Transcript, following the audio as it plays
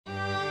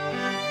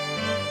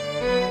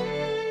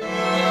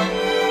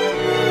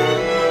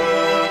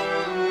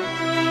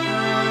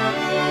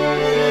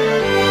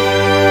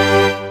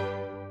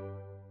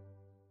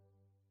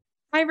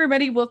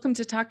everybody. Welcome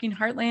to Talking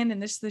Heartland.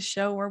 And this is the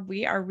show where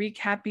we are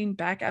recapping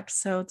back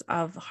episodes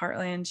of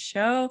Heartland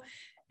show.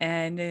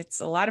 And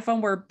it's a lot of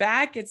fun. We're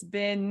back. It's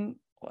been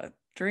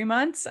 3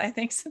 months, I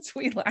think, since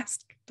we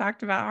last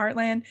talked about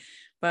Heartland,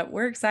 but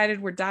we're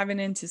excited. We're diving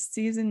into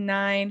season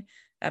 9,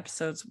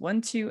 episodes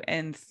 1, 2,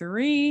 and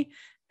 3.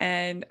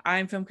 And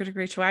I'm film critic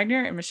Rachel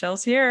Wagner, and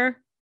Michelle's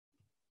here.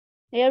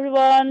 Hey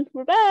everyone,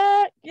 we're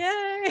back.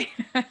 Yay.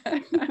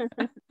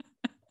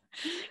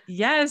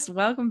 Yes,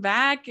 welcome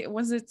back.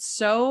 Was it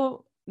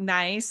so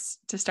nice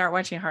to start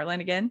watching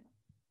Heartland again?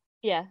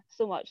 Yeah,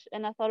 so much.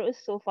 And I thought it was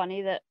so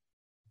funny that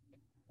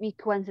we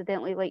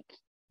coincidentally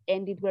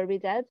ended where we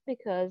did,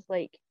 because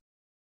I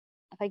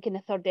think in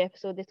the 3rd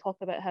episode they talk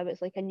about how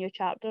it's like a new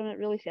chapter, and it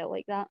really felt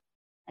like that.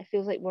 It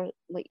feels like we're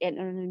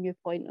entering a new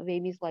point of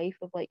Amy's life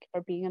of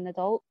her being an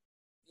adult.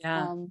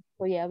 Yeah.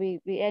 So yeah,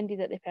 we ended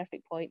at the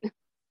perfect point.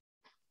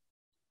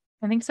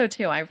 I think so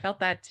too. I felt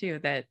that too,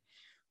 that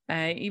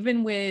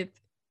even with,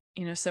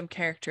 some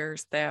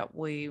characters that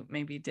we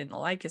maybe didn't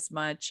like as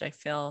much, I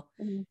feel,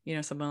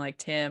 someone like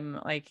Tim,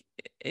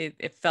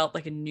 it felt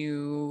like a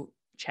new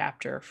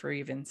chapter for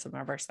even some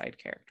of our side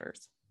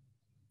characters.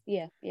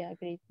 Yeah,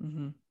 agreed.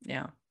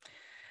 Yeah.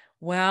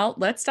 Well,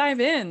 let's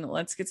dive in.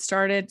 Let's get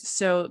started.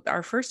 So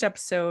our first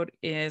episode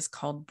is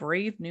called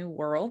Brave New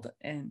World.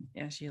 And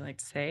as you like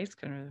to say, it's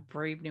kind of a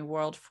brave new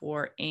world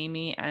for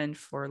Amy and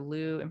for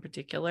Lou in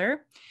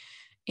particular.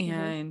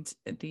 And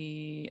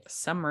the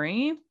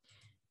summary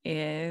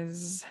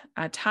is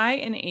Ty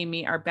and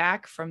Amy are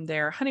back from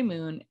their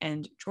honeymoon,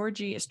 and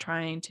Georgie is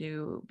trying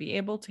to be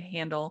able to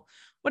handle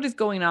what is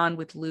going on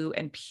with Lou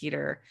and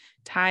Peter.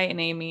 Ty and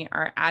Amy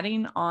are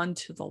adding on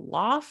to the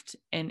loft,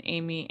 and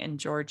Amy and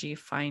Georgie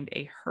find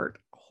a hurt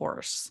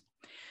horse.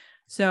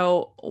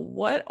 So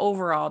what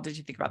overall did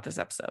you think about this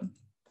episode?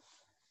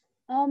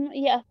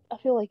 Yeah, I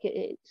feel like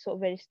it's sort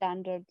of very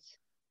standard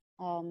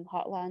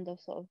Heartland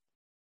of sort of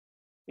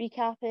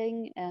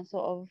recapping and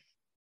sort of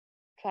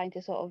trying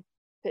to sort of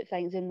put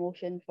things in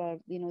motion for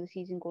the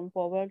season going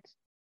forward.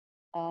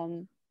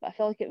 But I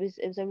felt like it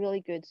was a really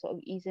good sort of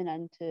easing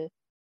into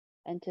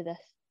this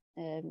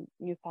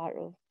new part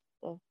of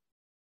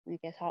I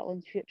guess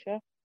Heartland's future.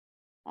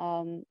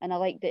 And I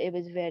liked that it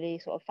was very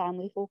sort of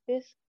family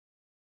focused.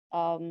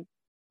 In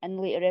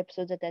later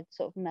episodes I did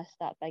sort of miss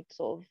that big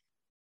sort of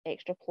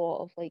extra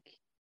plot of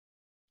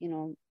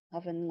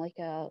having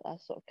a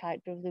sort of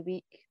character of the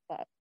week,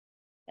 but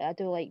I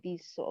do like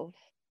these sort of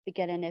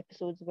beginning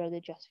episodes where they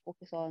just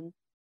focus on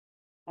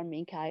our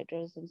main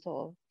characters and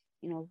sort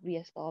of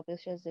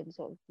re-establishes and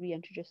sort of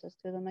reintroduces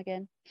to them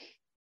again.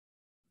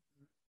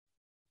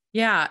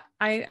 Yeah,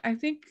 I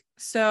think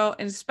so,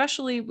 and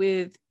especially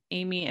with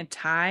Amy and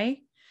Ty,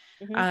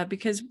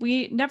 because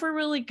we never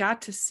really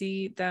got to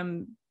see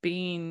them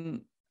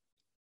being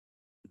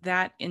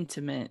that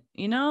intimate,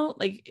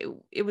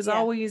 it was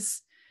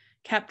always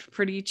kept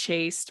pretty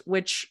chaste,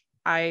 which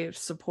I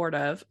support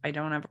of. I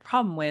don't have a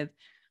problem with,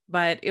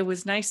 but it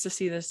was nice to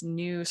see this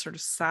new sort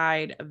of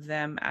side of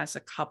them as a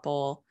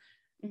couple,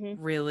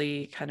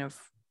 really kind of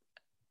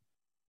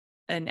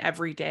an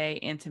everyday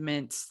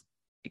intimate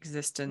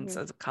existence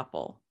as a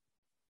couple.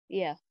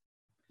 Yeah,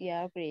 I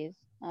agree.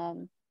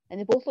 And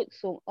they both look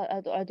so,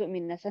 I don't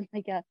mean this in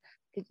because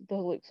they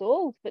look so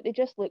old, but they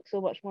just look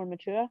so much more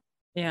mature.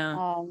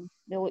 Yeah.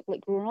 They look like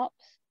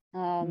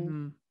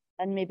grown-ups.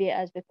 And maybe it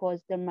is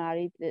because they're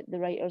married that the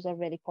writers are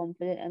very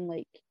confident and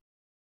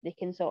they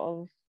can sort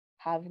of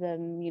have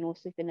them,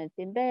 sleeping in the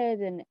same bed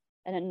and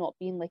it not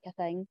being like a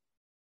thing.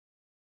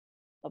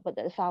 But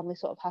that the family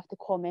sort of have to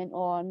comment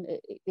on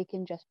it, they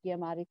can just be a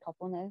married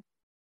couple now.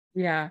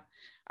 Yeah,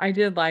 I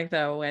did like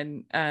though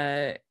when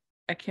I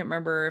can't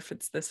remember if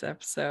it's this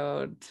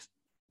episode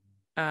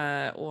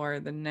or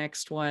the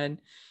next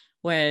one,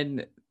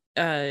 when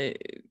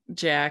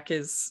Jack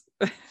is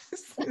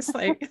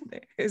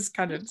is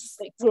kind of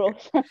just,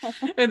 gross.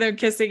 and they're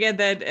kissing, and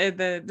then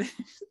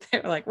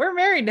they're like, "We're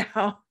married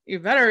now. You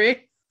better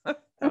be."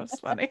 That was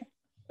funny.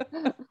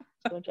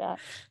 So Jack.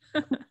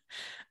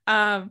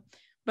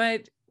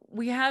 But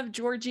we have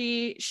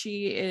Georgie.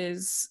 She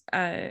is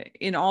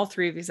in all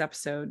 3 of these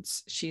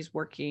episodes, she's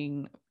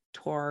working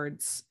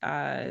towards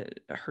her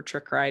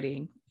trick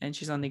riding, and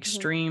she's on the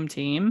extreme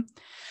team.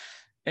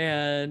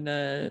 And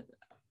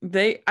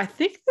I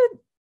think that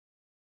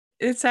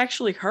it's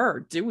actually her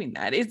doing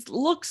that. It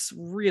looks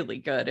really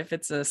good if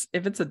it's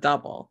a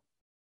double.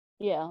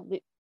 Yeah,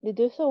 they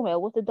do so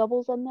well with the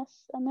doubles in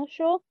this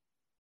show.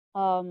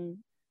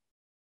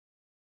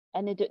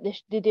 And they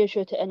do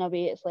shoot it in a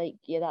way it's like,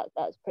 yeah,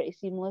 that's pretty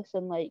seamless.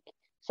 And like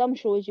some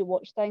shows you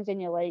watch things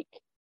and you're like,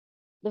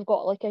 they've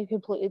got like a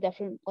completely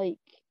different like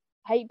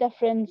height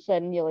difference,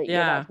 and you're like,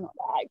 yeah, that's not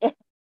the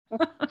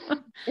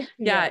actor.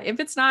 Yeah, if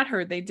it's not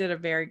her, they did a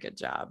very good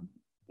job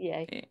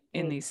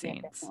in these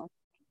scenes.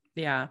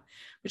 Yeah,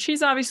 but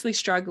she's obviously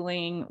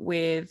struggling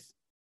with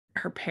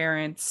her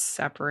parents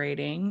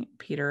separating,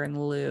 Peter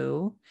and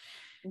Lou.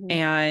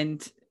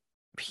 And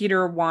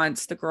Peter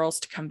wants the girls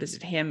to come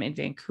visit him in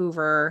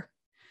Vancouver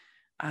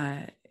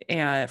and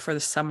for the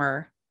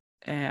summer,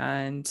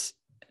 and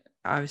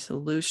obviously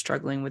Lou's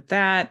struggling with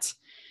that.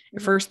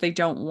 At first, they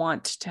don't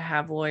want to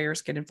have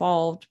lawyers get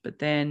involved, but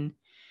then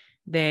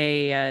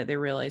they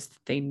realize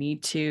that they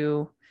need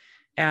to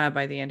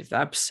by the end of the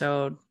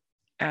episode.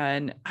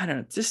 And I don't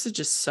know, this is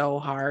just so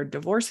hard.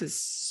 Divorce is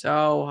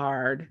so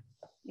hard.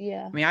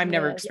 Yeah. I mean, I've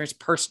never experienced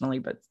personally,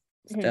 but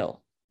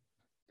still.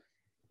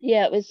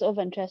 Yeah, it was sort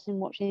of interesting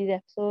watching these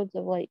episodes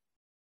of like,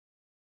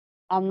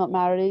 I'm not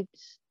married,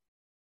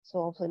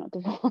 so obviously not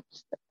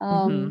divorced.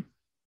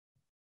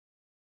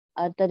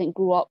 I didn't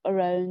grow up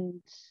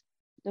around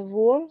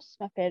divorce.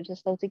 My parents are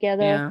still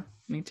together. Yeah,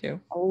 me too.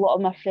 A lot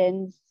of my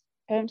friends'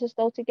 parents are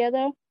still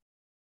together.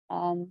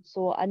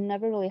 So I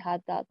never really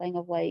had that thing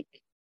of like,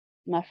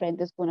 my friend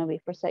is going away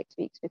for 6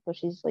 weeks because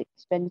she's like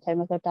spending time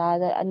with her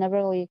dad. I never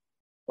really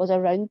was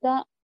around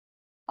that.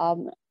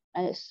 And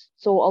it's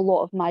so a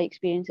lot of my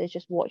experience is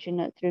just watching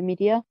it through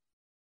media.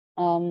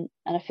 And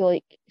I feel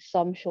like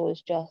some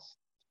shows just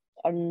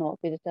are not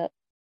good at it.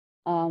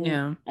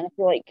 Yeah. And I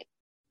feel like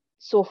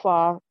so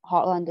far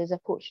Heartland is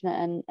approaching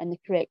it in the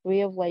correct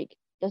way of like,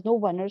 there's no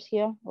winners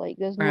here. Like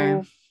there's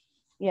no,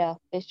 yeah,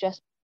 it's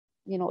just,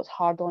 it's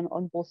hard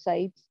on both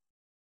sides.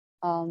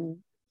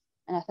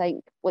 And I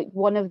think like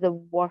one of the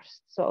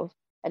worst sort of,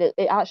 and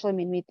it actually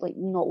made me like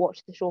not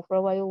watch the show for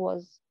a while,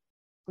 was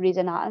Grey's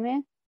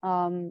Anatomy.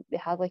 They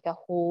had like a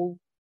whole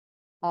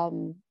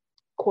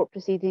court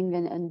proceeding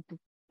and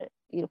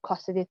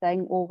custody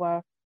thing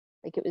over,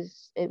 like it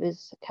was I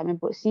can't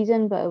remember what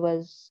season, but it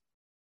was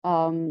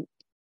um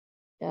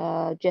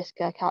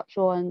Jessica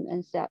Capshaw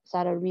and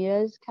Sarah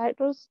Ramirez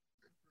characters.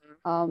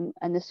 And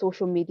the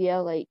social media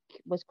like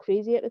was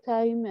crazy at the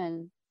time,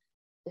 and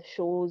the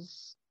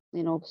show's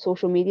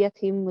social media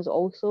team was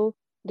also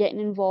getting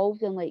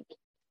involved and like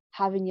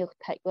having you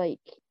pick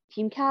like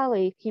Team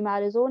Cali, Team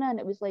Arizona, and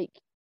it was like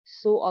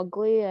so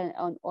ugly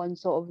and on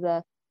sort of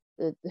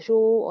the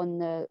show on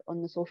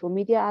the social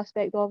media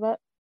aspect of it.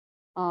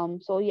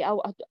 So yeah,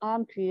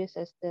 I'm curious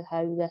as to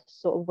how this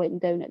sort of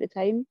went down at the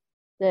time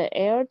that it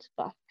aired,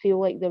 but I feel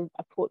like they're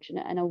approaching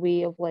it in a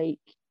way of like,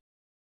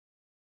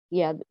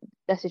 yeah,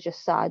 this is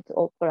just sad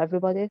for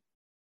everybody.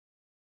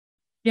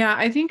 Yeah,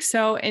 I think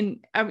so.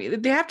 And I mean,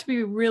 they have to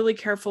be really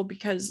careful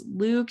because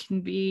Lou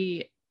can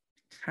be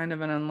kind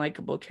of an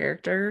unlikable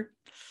character.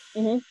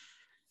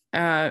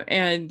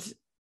 And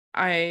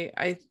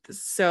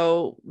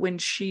so when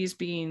she's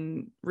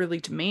being really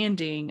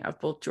demanding of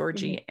both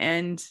Georgie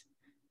and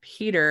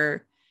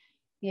Peter,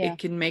 it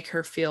can make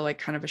her feel like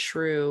kind of a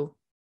shrew,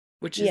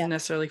 which isn't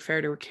necessarily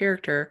fair to her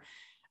character.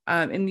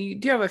 And you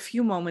do have a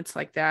few moments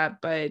like that,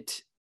 but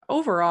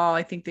overall,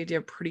 I think they did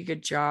a pretty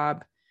good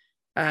job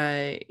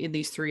in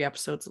these 3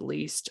 episodes at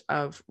least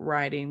of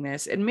writing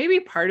this. And maybe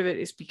part of it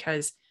is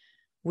because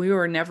we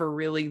were never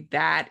really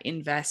that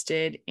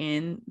invested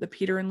in the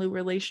Peter and Lou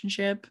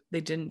relationship.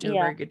 They didn't do a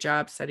very good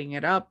job setting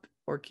it up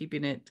or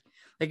keeping it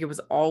like it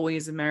was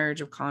always a marriage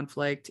of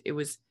conflict.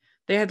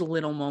 They had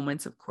little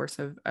moments, of course,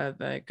 of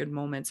good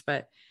moments,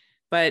 but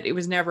it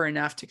was never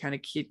enough to kind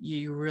of keep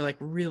you were like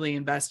really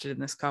invested in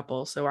this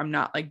couple. So I'm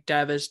not like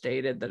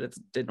devastated that it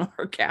didn't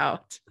work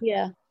out.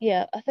 Yeah.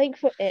 I think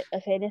for it,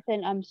 if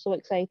anything, I'm so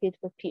excited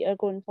for Peter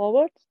going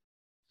forward.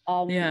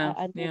 I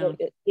know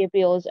that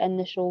Gabriel is in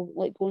the show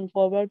like going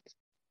forward.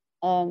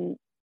 And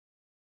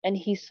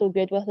he's so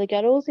good with the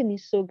girls and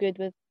he's so good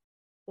with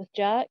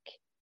Jack.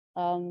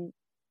 That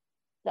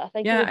I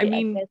think it would be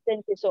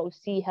interesting to sort of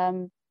see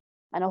him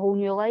in a whole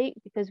new light,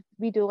 because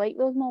we do like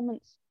those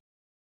moments.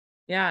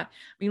 Yeah. I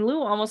mean,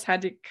 Lou almost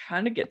had to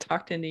kind of get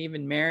talked into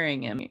even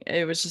marrying him.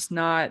 It was just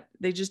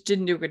they just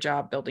didn't do a good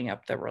job building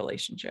up the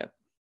relationship.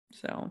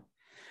 So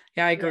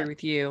yeah, I agree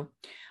with you.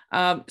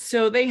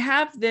 So they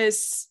have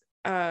this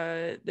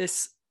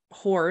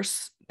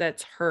horse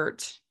that's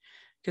hurt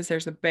because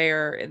there's a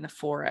bear in the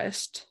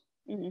forest.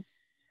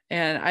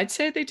 And I'd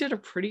say they did a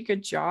pretty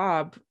good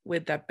job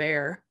with that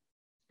bear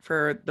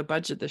for the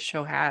budget the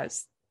show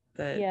has.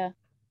 That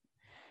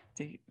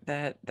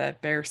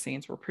bear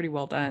scenes were pretty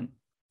well done.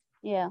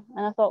 Yeah,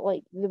 and I thought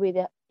like the way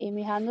that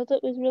Amy handled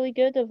it was really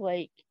good. Of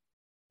like,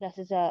 this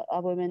is a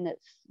woman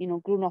that's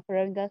grown up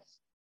around this,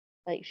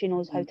 like she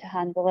knows how to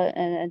handle it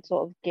and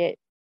sort of get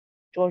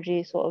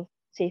Georgie sort of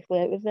safely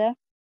out of there.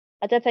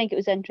 I did think it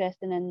was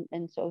interesting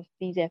in sort of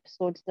these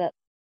episodes that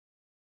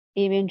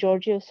Amy and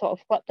Georgie have sort of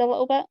flipped a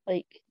little bit.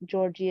 Like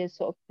Georgie is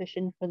sort of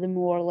pushing for the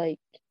more like,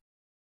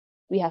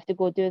 we have to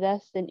go do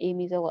this, and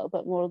Amy's a little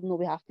bit more, no,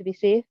 we have to be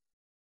safe.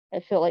 I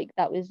felt like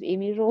that was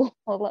Amy's role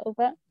a little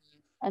bit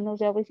in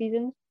those early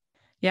seasons.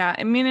 Yeah,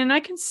 I mean, and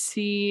I can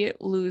see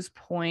Lou's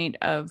point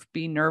of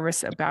being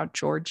nervous about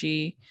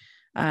Georgie,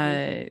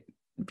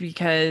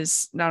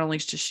 because not only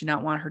does she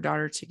not want her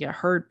daughter to get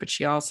hurt, but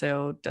she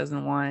also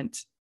doesn't want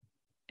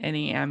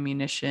any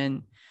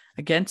ammunition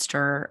against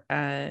her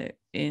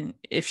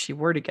if she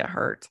were to get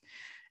hurt.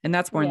 And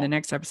that's more in the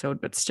next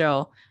episode, but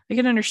still, I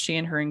can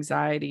understand her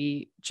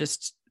anxiety,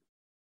 just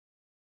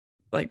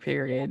like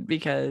period,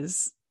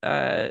 because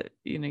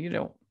you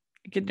don't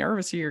get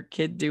nervous of your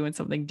kid doing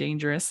something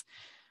dangerous.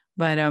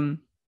 But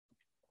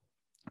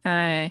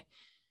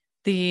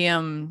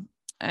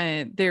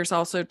There's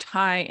also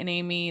Ty and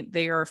Amy.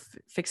 They are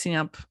fixing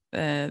up.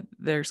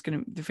 They're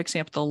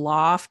fixing up the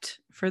loft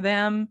for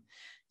them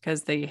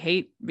because they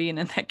hate being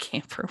in that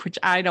camper, which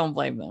I don't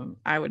blame them.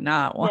 I would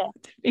not want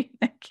Yeah. to be in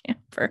that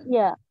camper.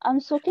 Yeah, I'm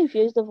so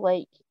confused of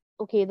like,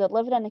 okay, they're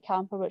living in a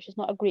camper, which is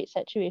not a great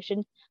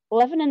situation.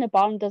 Living in a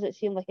barn doesn't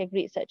seem like a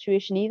great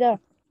situation either.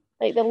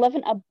 Like they're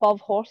living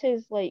above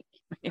horses. Like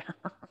Yeah,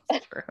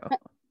 that's true.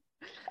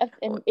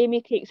 and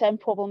Amy takes in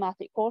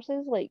problematic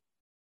horses, like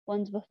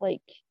ones with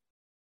like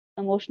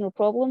emotional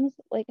problems.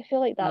 Like I feel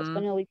like that's Mm.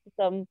 going to lead to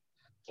some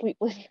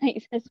sleepless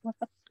nights as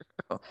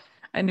well.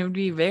 And it would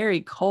be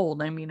very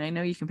cold. I mean, I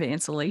know you can put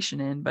insulation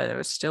in, but it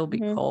would still be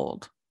Hmm.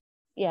 cold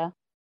Yeah,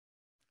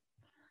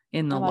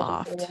 in I the imagine so.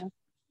 loft. Yeah.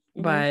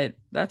 Hmm. But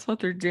that's what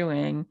they're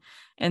doing.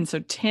 And so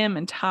Tim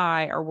and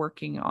Ty are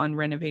working on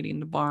renovating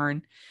the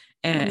barn.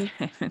 And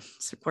Hmm.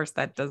 of course,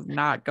 that does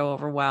not go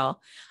over well.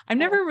 I've Oh,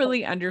 never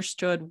really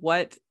understood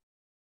what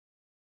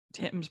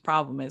Tim's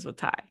problem is with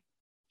Ty.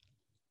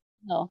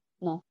 no,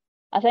 no.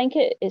 I think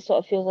it sort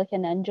of feels like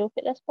an in joke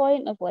at this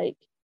point of like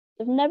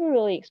they've never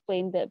really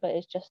explained it, but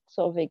it's just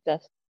sort of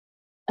exists.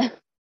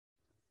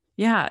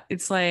 Yeah,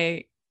 it's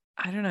like,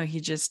 I don't know.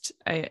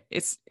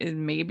 It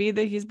may be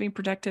that he's being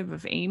protective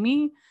of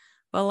Amy,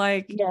 but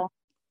like, Yeah,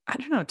 I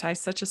don't know.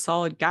 Ty's such a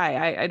solid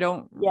guy. I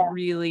don't yeah,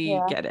 really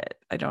yeah. get it.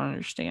 I don't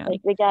understand.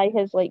 Like the guy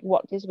has like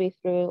worked his way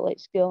through like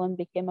school and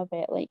became a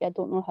vet. Like I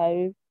don't know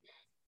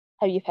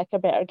how you pick a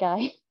better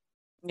guy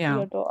for Yeah,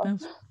 your daughter.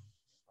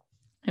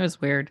 it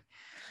was weird.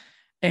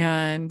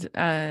 And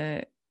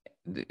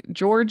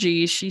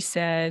Georgie, she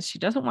says she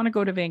doesn't want to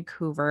go to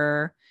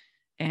Vancouver.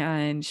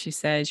 And she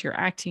says, "You're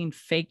acting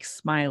fake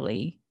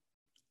smiley."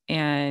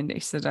 And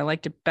he said, "I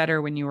liked it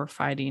better when you were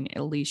fighting.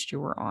 At least you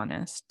were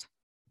honest."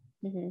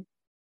 Hmm.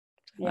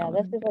 That Yeah,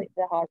 was this is like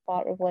the hard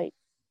part of like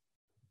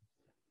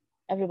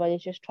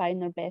everybody's just trying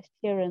their best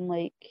here and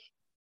like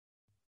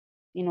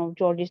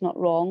Georgie's not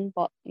wrong,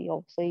 but he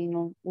obviously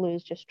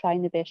Lou's just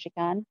trying the best she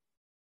can.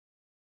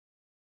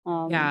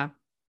 Um, yeah.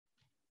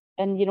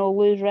 and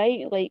Lou's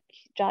right. Like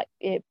Jack,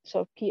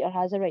 sort of Peter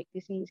has a right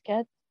to see his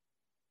kids,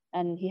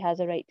 and he has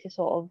a right to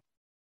sort of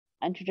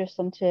introduce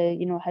them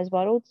to his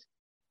world.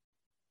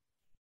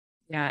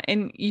 Yeah.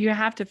 And you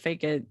have to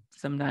fake it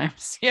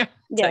sometimes. Yeah.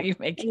 Until Yeah, you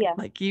make it. yeah,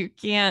 Like you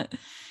can't,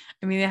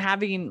 I mean,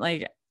 having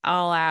like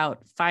all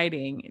out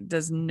fighting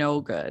does no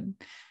good.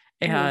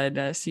 hmm,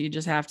 And so you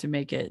just have to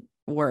make it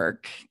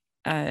work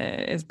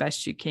as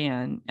best you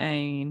can. I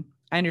mean,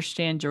 I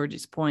understand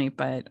Georgie's point,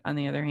 but on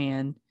the other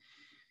hand,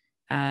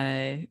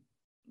 uh,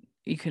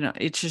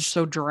 it's just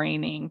so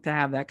draining to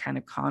have that kind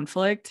of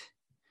conflict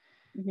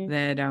hmm,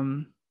 that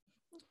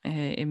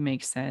it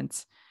makes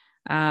sense.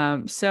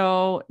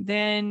 So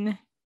then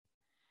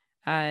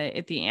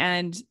at the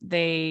end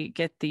they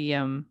get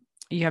the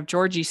you have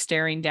Georgie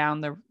staring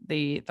down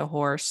the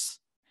horse,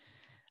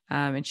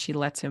 and she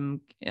lets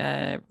him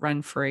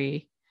run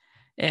free,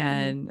 hmm.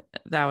 and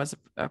that was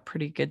a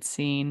pretty good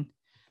scene.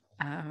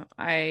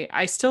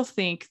 I still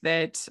think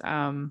that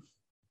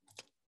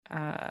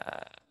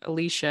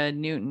Alicia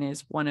Newton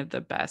is one of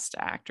the best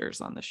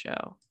actors on the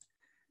show.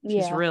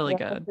 She's Yeah, really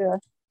yeah, for good. sure.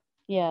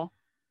 Yeah,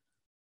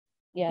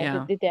 yeah,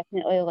 Yeah. they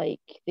definitely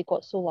they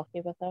got so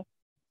lucky with her.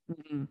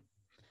 Mhm.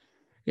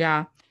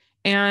 Yeah.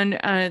 And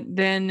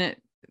then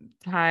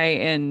Ty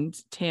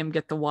and Tim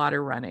get the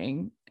water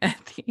running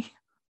at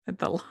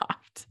the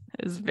loft.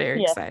 It was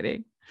very Yeah,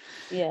 exciting.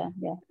 yeah,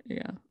 yeah.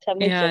 Yeah. Tim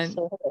was just And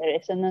so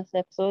hilarious in this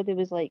episode. He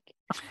was like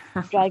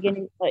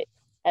dragging like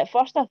at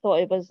first I thought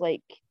it was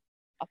like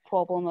a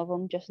problem of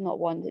him just not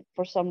wanting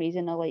for some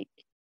reason like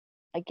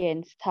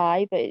against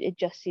Ty, but it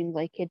just seemed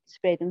like he'd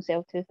spread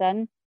himself too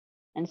thin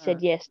and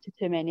said yes to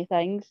too many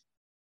things.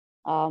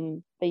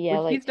 But yeah,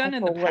 which like he's done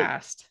in the typical like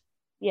past.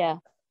 yeah,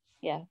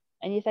 yeah.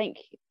 And you think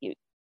you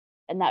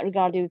in that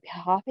regard he would be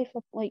happy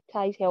for like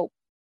Ty's help.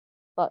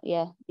 But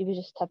yeah, he was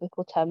just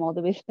typical Tim all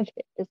the way through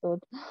the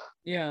episode.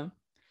 Yeah.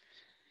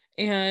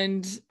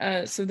 And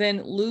so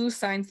then Lou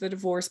signs the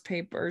divorce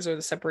papers or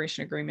the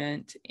separation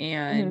agreement, Hmm.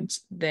 and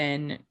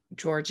then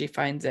Georgie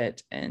finds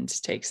it and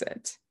takes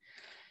it.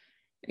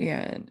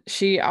 And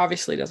she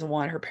obviously doesn't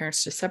want her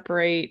parents to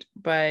separate,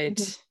 but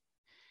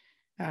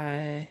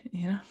Hmm.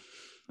 you know,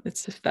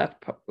 it's just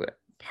that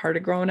part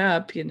of growing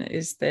up,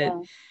 is that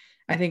Yeah,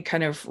 I think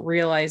kind of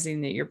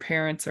realizing that your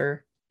parents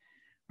are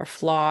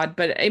flawed,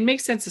 but it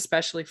makes sense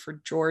especially for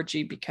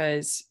Georgie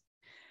because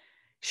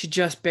she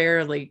just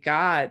barely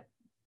got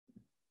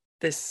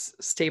this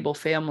stable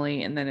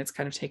family and then it's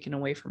kind of taken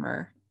away from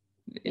her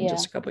in yeah,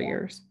 just a couple of yeah,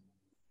 years.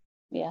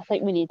 yeah. I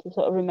think we need to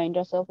sort of remind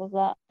ourselves of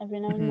that every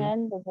now and Mm-hmm.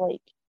 then. Of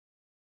like,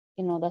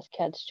 this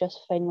kid's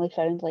just finally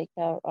found like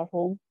our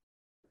home.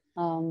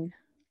 Um,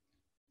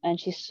 and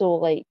she's so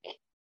like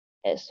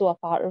it's so a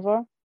part of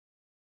her.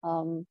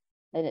 Um,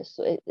 and it's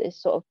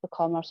sort of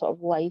become our sort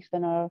of life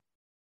and our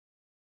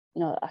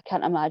I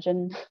can't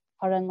imagine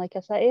her in like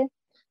a city.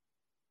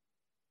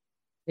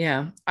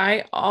 Yeah.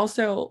 I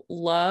also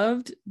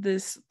loved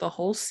the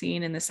whole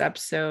scene in this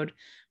episode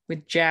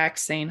with Jack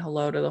saying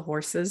hello to the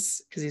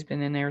horses because he's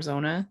been in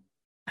Arizona.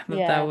 I thought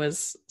that Yeah.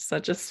 was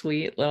such a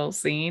sweet little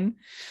scene.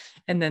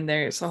 And then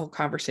there's a whole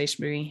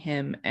conversation between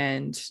him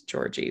and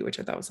Georgie, which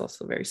I thought was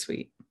also very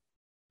sweet.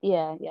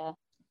 Yeah, yeah.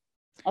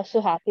 I was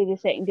so happy the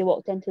second they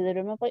walked into the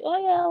room. I was like,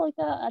 oh yeah, like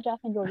a Jack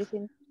and Geordie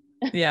scene.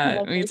 I Yeah,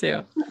 love me those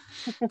too.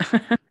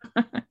 scenes.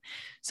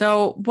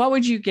 So what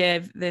would you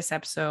give this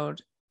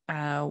episode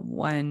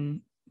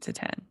 1 to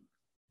 10?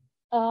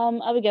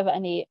 I would give it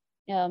an 8.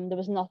 There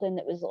was nothing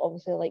that was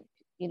obviously like,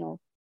 you know,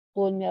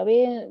 blowing me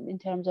away in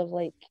terms of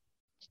like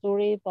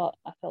story, but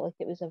I felt like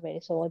it was a very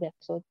solid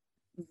episode.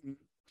 Mhm.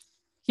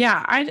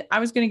 Yeah, I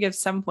was going to give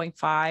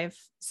 7.5,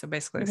 so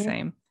basically the Hmm.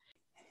 same.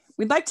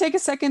 We'd like to take a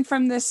second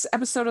from this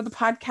episode of the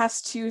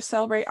podcast to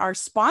celebrate our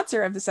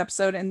sponsor of this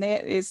episode, and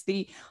that is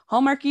the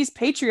Hallmarkies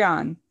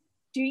Patreon.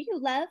 Do you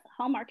love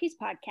Hallmarkies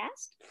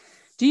podcast?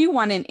 Do you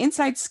want an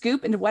inside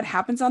scoop into what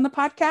happens on the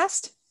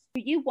podcast?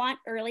 Do you want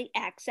early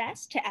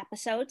access to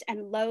episodes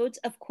and loads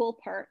of cool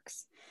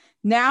perks?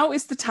 Now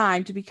is the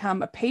time to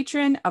become a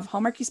patron of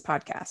Hallmarkies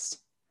Podcast.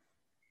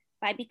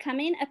 By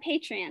becoming a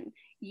patron,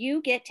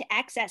 you get to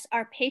access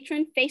our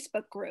patron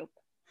Facebook group.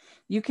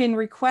 You can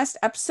request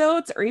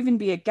episodes or even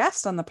be a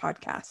guest on the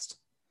podcast.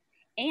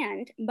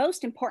 And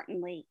most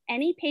importantly,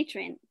 any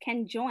patron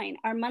can join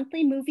our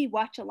monthly movie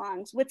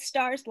watch-alongs with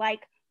stars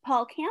like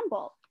Paul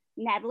Campbell,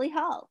 Natalie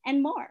Hall,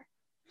 and more.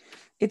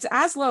 It's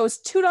as low as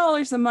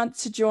 $2 a month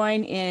to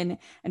join in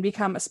and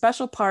become a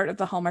special part of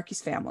the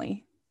Hallmarkies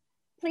family.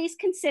 Please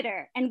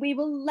consider, and we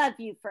will love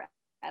you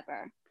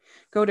forever.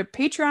 Go to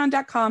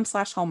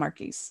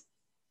patreon.com/Hallmarkies.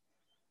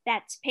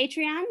 That's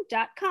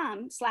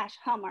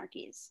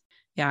patreon.com/Hallmarkies.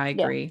 Yeah, I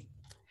agree.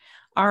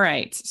 All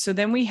right. So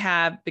then we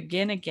have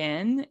Begin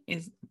Again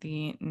is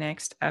the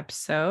next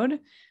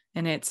episode.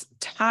 And it's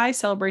Ty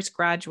celebrates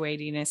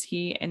graduating as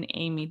he and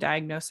Amy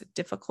diagnose a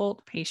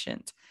difficult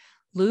patient.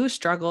 Lou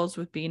struggles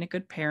with being a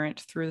good parent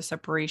through the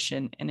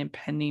separation and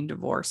impending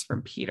divorce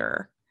from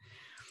Peter.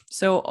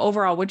 So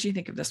overall, what do you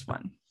think of this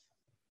one?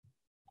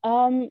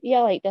 Yeah,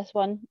 I like this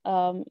one.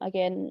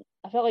 Again,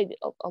 I felt like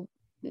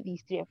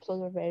these 3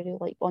 episodes were very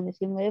like on the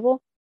same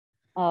level.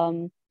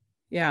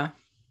 Yeah.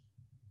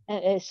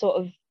 And it's sort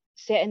of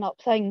setting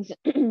up things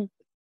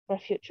for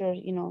future,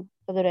 you know,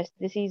 for the rest of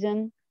the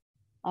season.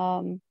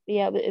 Yeah,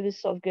 it was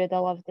sort of good. I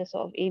loved the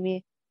sort of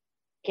Amy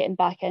getting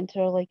back into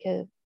her like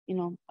a, you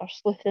know, her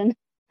sleuthing,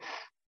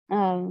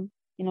 you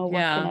know, working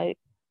out.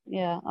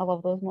 Yeah, I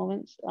love those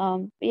moments.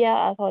 But yeah,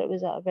 I thought it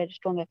was a very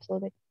strong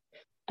episode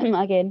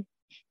again.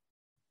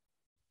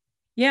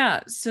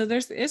 Yeah, so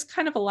is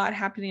kind of a lot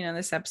happening on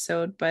this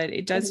episode, but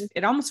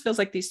it almost feels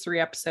like these 3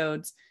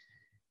 episodes.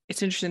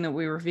 It's interesting that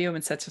we review them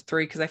in sets of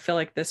 3 because I feel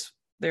like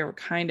they were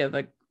kind of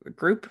a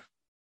group,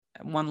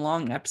 one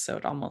long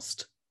episode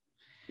almost.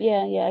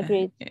 Yeah,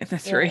 agreed. The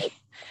 3. Yeah,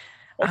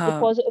 it's the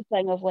positive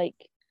thing of like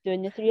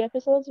doing the 3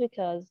 episodes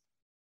because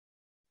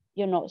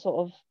you're not sort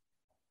of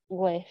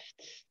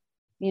left,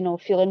 you know,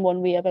 feeling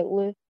one way about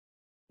Lou.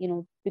 You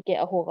know, we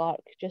get a whole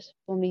arc just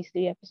from these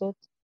 3 episodes.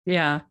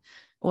 Yeah.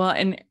 Well,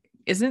 and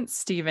isn't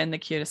Steven the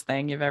cutest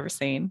thing you've ever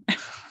seen?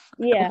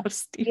 Yeah.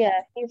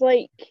 Yeah. He's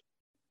like,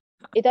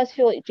 it does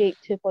feel like Jake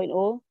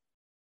 2.0,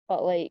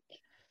 but like,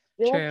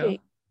 we love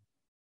Jake,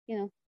 you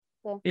know.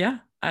 So. Yeah.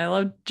 I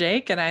love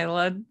Jake and I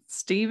love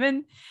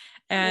Steven.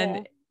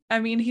 And I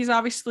mean, he's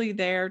obviously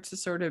there to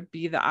sort of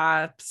be the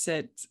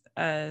opposite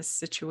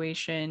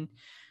situation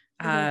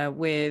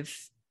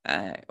with,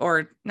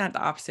 or not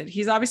the opposite.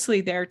 He's obviously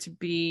there to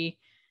be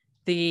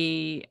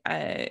the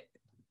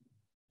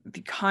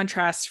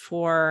contrast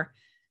for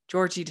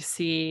Georgie to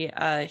see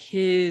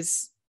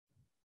his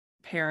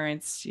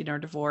parents, you know,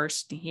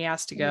 divorced. He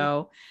has to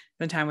go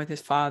spend time with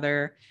his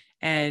father.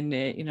 And,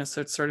 you know,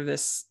 so it's sort of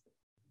this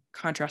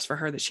contrast for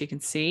her that she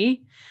can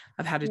see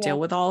of how to deal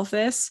with all of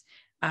this.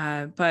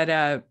 But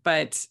I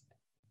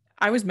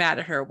was mad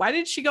at her. Why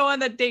did she go on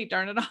that date?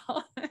 Darn it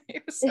all.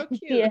 It was so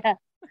cute.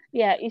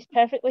 Yeah. He's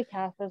perfectly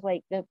cast as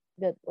like the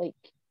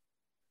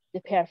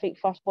perfect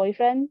first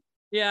boyfriend.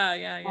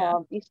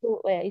 Yeah. He's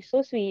so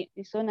sweet.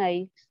 He's so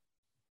nice.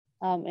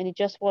 And he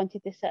just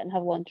wanted to sit and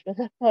have lunch with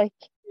her. Like,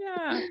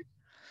 yeah.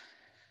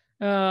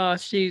 Oh,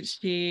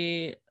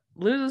 she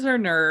loses her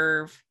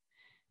nerve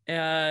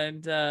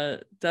and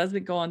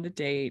doesn't go on the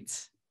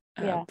date.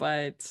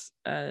 But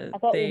I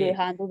thought they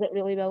handled it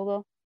really well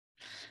though.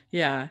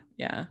 Yeah.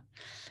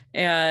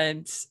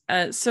 And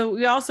so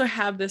we also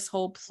have this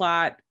whole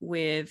plot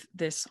with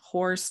this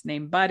horse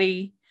named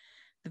Buddy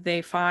that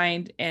they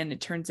find, and it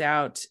turns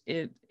out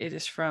it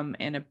is from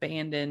an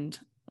abandoned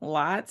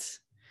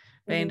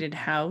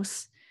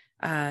house.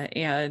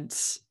 And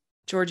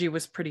Georgie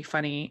was pretty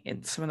funny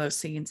in some of those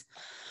scenes.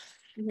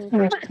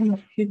 Excuse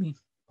me.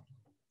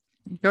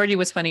 Georgie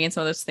was funny in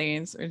some of those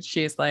scenes, and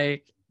she's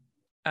like,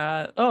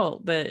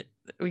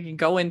 we can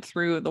go in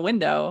through the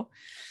window,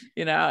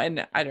 you know,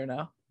 and I don't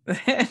know.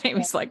 And he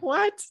was like,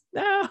 what?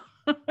 No.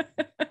 I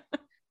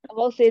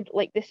will say,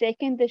 like, the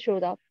second they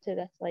showed up to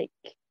this like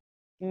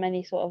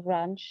mini sort of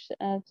ranch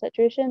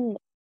situation,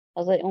 I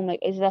was like, oh my,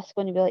 is this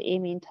going to be like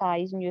Amy and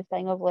Ty's new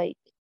thing of like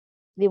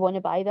they want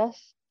to buy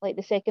this? Like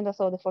the second I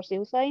saw the for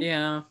sale sign,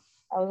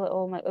 I was like,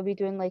 oh, might we be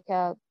doing like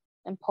a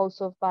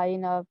impulsive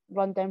buying a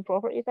rundown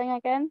property thing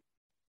again?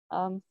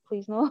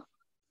 Please no.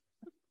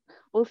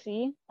 We'll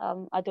see.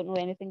 I don't know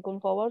anything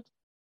going forward.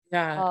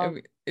 Yeah,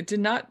 it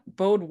did not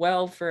bode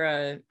well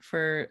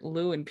for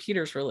Lou and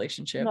Peter's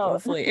relationship. No,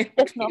 Hopefully it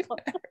it's will be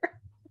not. better.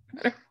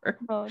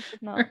 No, it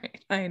did not.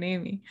 Right, I and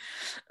Amy.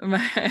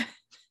 But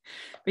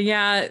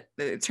yeah,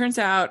 it turns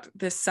out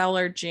the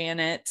seller,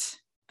 Janet,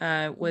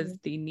 was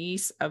the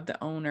niece of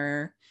the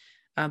owner,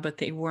 but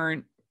they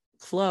weren't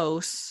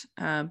close.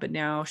 But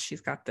now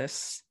she's got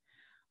this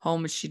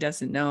home and she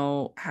doesn't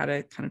know how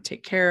to kind of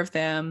take care of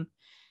them.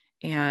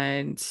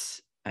 And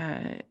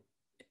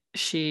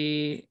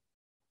she's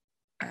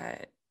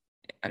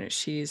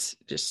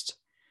just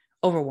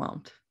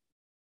overwhelmed.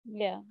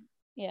 Yeah,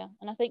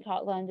 and I think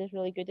Heartland is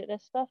really good at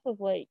this stuff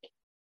of like,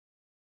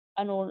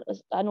 I know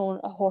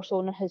a horse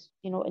owner has,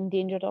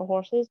 endangered her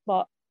horses,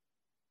 but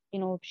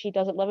she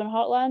doesn't live in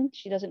Heartland.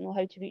 She doesn't know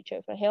how to reach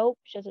out for help.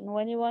 She doesn't know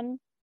anyone.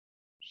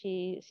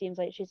 She seems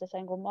like she's a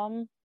single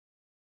mum.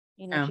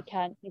 She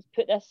can't. He's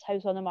put this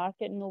house on the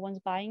market and no one's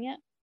buying it,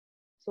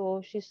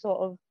 so she's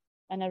sort of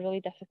in a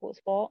really difficult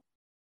spot.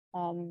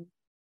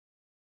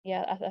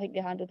 Yeah, I think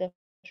they handled this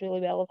really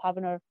well of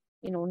having her,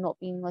 not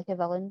being like a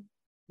villain.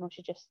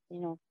 She's just,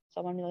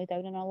 someone really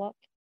down in her luck.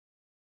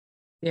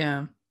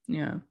 Yeah,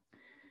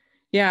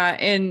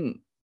 and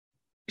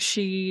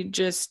she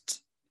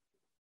just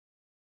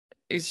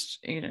is,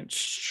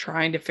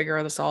 trying to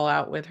figure this all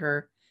out with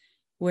her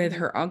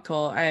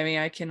uncle. I mean,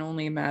 I can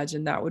only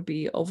imagine that would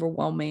be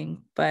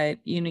overwhelming, but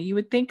you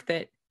would think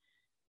that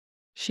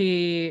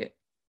she,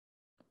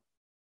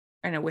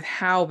 I know, with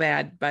how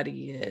bad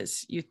Buddy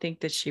is, you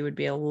think that she would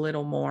be a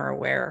little more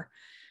aware,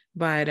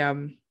 but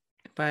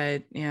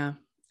yeah,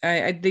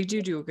 they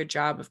do a good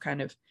job of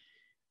kind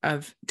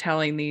of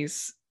telling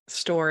these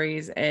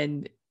stories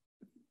and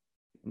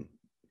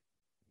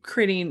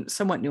creating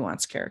somewhat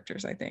nuanced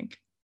characters, I think.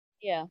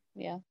 Yeah.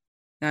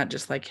 Not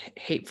just like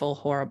hateful,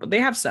 horrible. They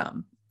have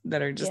some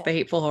that are just the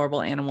hateful,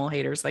 horrible animal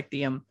haters, like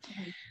the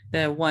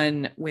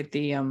one with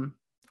the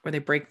where they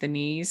break the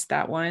knees.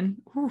 That one,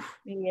 whew,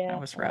 that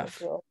was rough.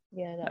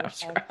 That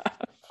was rough.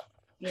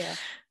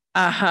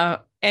 Yeah.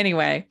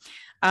 Anyway,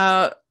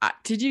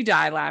 did you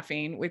die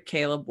laughing with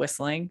Caleb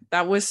whistling?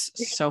 That was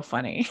so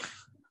funny.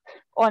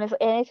 Honestly,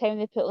 anytime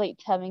they put like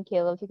Tim and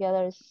Caleb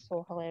together is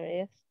so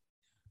hilarious.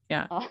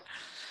 Yeah,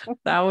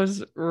 that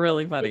was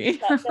really funny.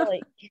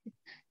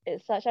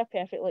 It's such a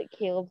perfect like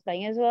Caleb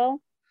thing as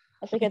well.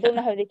 It's like, I don't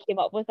know how they came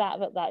up with that,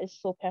 but that is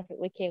so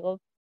perfectly Caleb.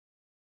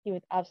 He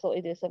would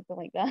absolutely do something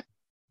like that.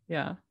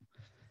 Yeah.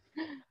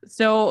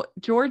 So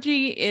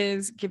Georgie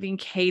is giving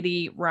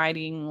Katie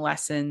riding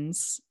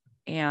lessons,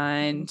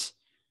 and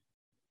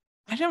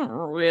I don't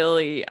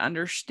really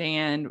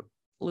understand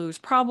Lou's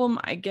problem.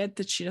 I get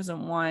that she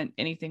doesn't want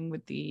anything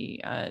with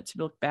the to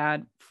look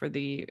bad for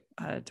the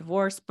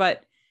divorce,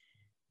 but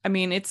I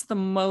mean, it's the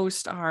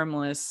most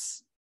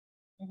harmless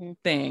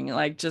thing.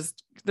 Like,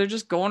 they're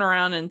just going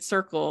around in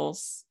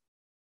circles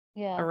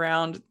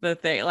around the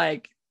thing.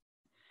 Like,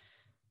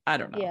 I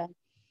don't know. Yeah.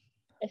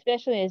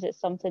 Especially as it's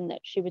something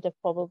that she would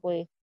have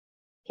probably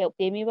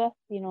helped Amy with,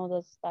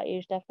 there's that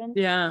age difference.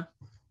 Yeah.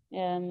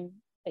 But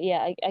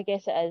yeah, I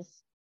guess it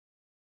is,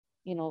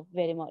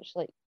 very much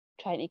like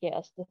trying to get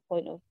us to the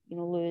point of,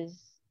 Lou's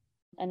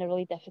in a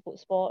really difficult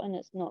spot, and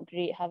it's not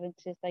great having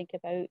to think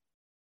about,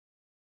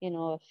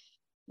 if,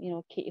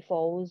 Katie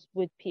falls,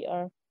 would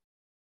Peter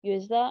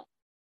use that?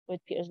 Would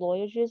Peter's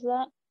lawyers use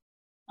that?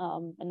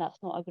 And that's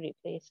not a great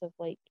place of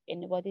like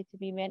anybody to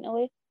be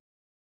mentally.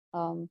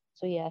 So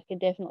yeah, I can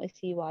definitely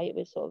see why it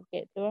would sort of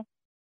get to her.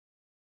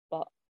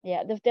 But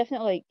yeah, they've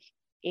definitely like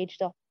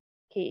aged up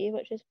Katie,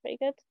 which is pretty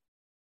good.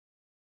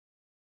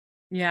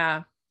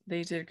 Yeah,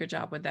 they did a good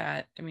job with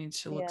that. I mean,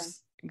 she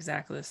looks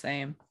exactly the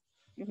same.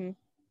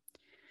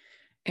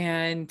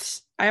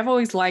 And I've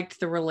always liked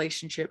the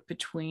relationship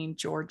between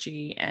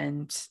Georgie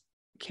and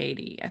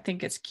Katie. I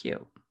think it's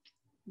cute.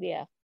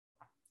 Yeah.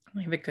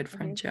 We have a good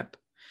friendship.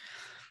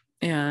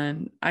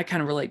 And I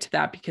kind of relate to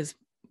that because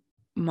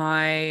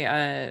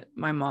my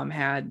mom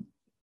had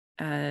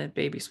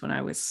babies when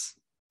I was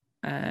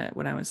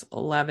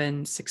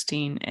 11,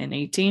 16, and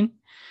 18.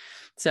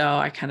 So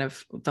I kind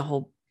of, the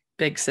whole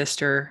big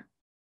sister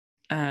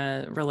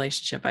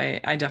relationship,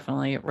 I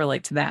definitely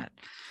relate to that.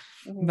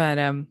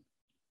 But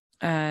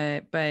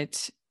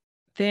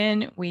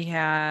then we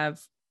have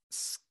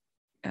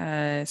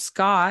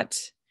Scott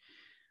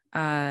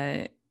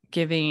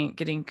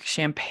getting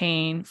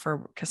champagne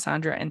for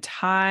Cassandra and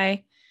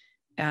Ty.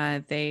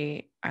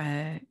 They're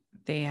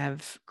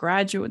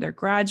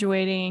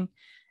graduating,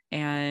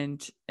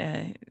 and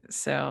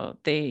so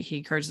he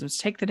encourages them to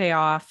take the day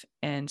off.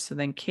 And so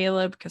then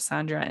Caleb,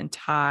 Cassandra, and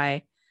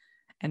Ty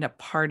end up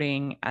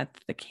partying at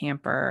the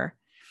camper.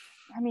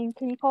 I mean,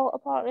 can you call it a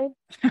party?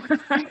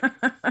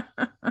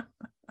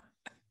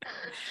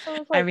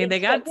 I mean,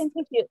 I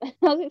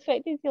was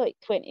expecting to see like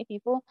 20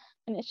 people,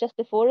 and it's just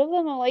the 4 of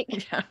them. I'm like,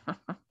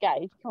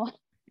 guys, come on.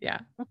 Yeah.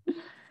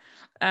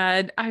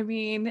 And I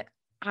mean,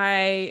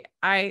 I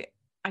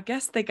I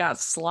guess they got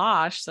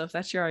sloshed. So if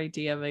that's your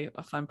idea of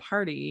a fun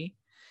party,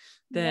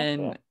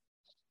 then,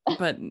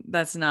 but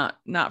that's not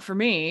for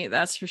me.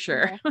 That's for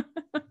sure.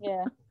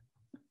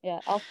 Yeah.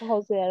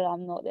 Alcohol's there.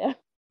 I'm not there.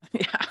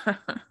 Yeah.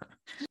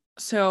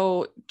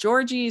 So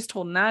Georgie's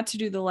told not to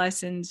do the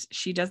lessons.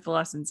 She does the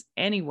lessons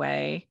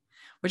anyway,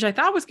 which I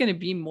thought was going to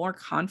be more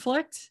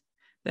conflict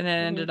than it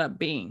ended up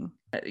being.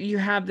 You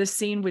have the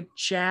scene with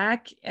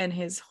Jack and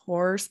his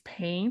horse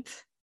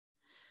Paint.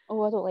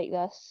 Oh, I don't like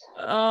this.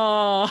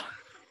 Oh,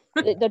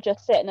 They're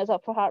just setting us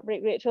up for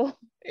heartbreak, Rachel.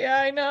 yeah,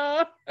 I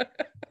know.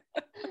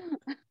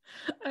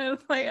 I was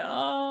like,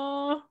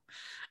 oh,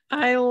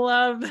 I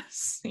love the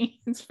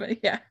scenes,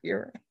 but yeah,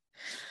 you're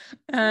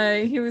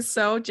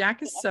right.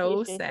 Jack is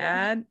so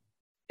sad.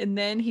 And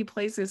then he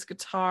plays his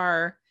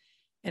guitar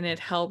and it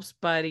helps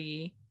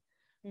Buddy,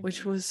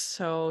 which was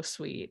so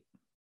sweet.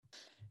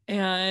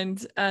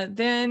 And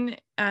then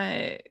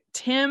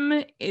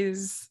Tim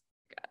is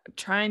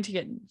trying to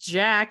get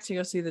Jack to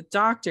go see the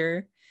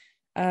doctor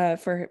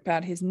for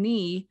about his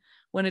knee,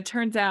 when it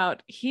turns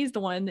out he's the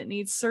one that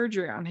needs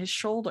surgery on his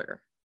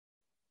shoulder.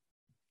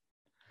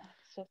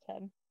 So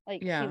Tim,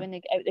 like, see when they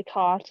get out the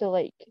car to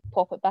like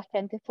pop it back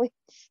into place.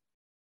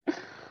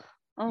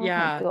 Oh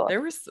yeah, my God.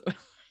 there was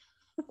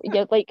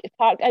yeah, like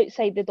parked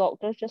outside the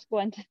doctor's, just go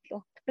into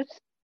the doctor's.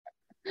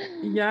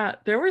 Yeah,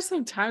 there were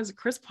some times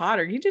Chris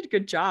Potter, he did a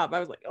good job. I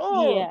was like,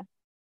 oh, yeah,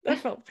 that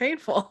felt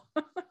painful.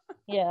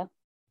 Yeah.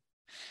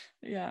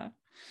 Yeah.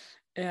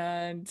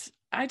 And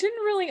I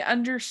didn't really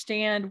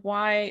understand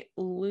why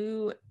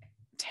Lou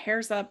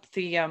tears up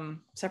the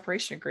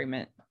separation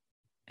agreement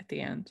at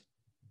the end.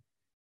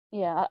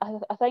 Yeah,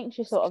 I think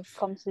she sort of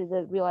comes to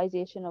the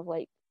realization of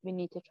like, we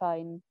need to try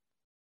and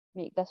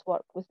make this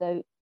work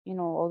without, you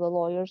know, all the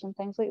lawyers and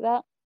things like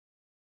that.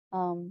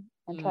 And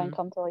try and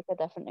come to like a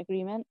different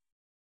agreement.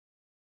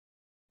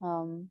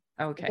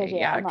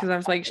 Okay, because I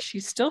was like,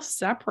 she's still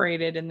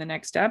separated in the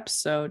next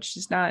episode.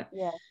 She's not.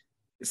 Yeah.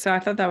 So I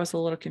thought that was a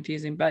little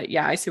confusing, but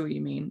yeah, I see what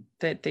you mean,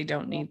 that they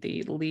don't need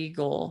the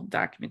legal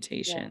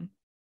documentation.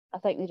 I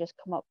think they just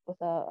come up with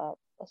a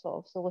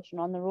sort of solution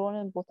on their own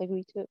and both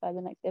agree to it by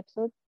the next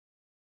episode.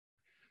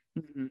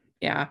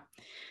 Yeah.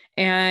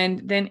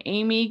 And then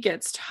Amy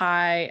gets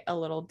Ty a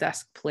little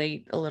desk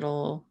plate, a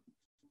little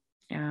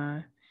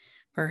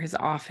for his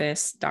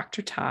office,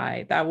 Dr.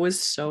 Ty. That was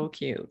so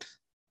cute.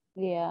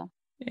 Yeah.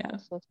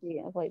 That's so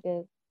sweet. Of like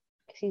because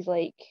he's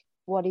like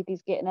worried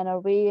he's getting in her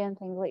way and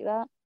things like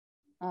that.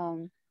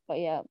 But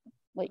yeah,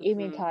 like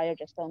Amy and Ty are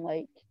just on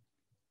like,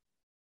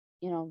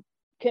 you know,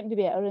 couldn't be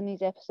better in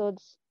these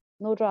episodes.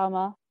 No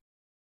drama.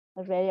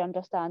 They're very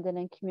understanding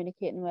and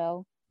communicating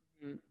well.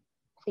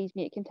 Please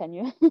make it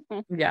continue.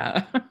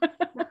 Yeah.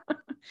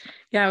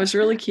 Yeah, it was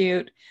really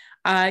cute.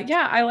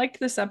 Yeah, I liked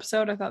this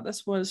episode. I thought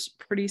this was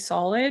pretty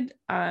solid.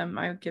 I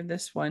would give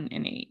this one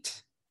an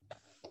 8.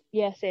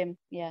 Yeah, same.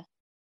 Yeah.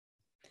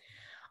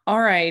 All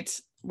right.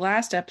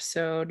 Last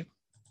episode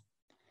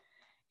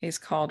is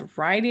called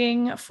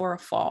Riding for a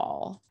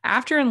Fall.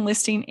 After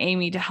enlisting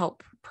Amy to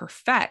help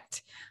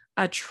perfect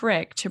a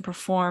trick to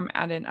perform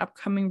at an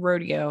upcoming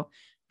rodeo,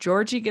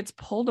 Georgie gets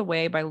pulled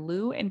away by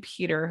Lou and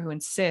Peter, who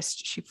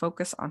insist she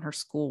focus on her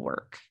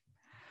schoolwork.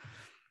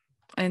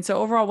 And so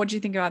overall, what do you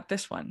think about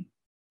this one?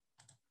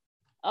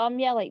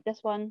 Yeah, I like this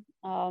one.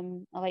 I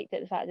liked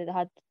it, the fact that they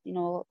had, you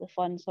know, the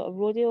fun sort of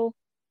rodeo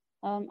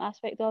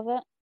aspect of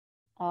it.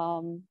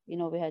 You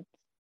know, we had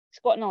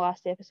Scott in the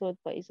last episode,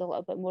 but he's a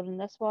little bit more in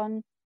this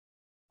one.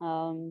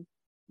 You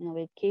know,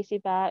 we had Casey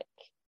back.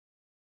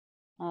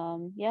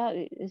 Yeah,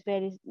 it was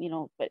very, you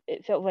know, but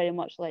it felt very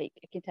much like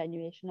a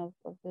continuation of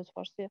those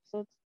first 2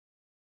 episodes.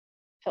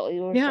 Felt like they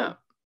were sort of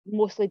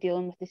mostly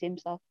dealing with the same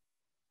stuff.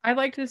 I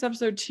liked this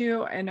episode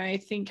too, and I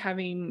think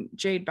having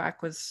Jade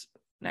back was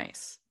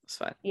nice. It was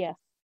fun.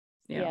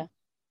 Yeah.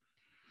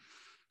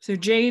 So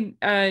Jade,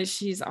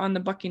 she's on the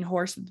bucking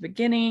horse at the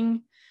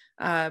beginning,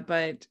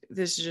 but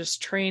this is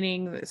just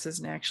training. This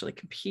isn't actually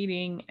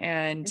competing,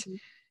 and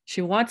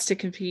she wants to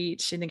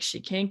compete. She thinks she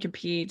can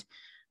compete,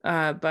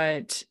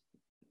 but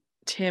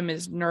Tim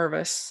is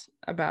nervous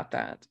about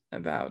that,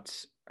 about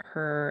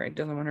her. It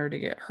doesn't want her to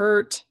get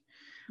hurt.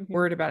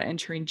 Worried about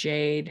entering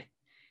Jade,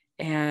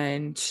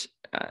 and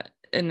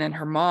then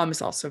her mom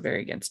is also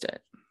very against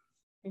it.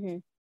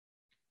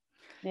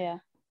 Yeah.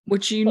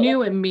 Which you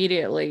knew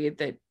immediately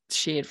that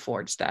she had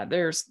forged that.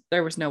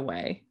 There was no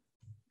way.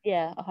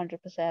 Yeah,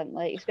 100%.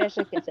 Like,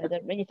 especially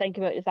considered when you think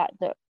about the fact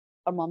that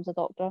her mom's a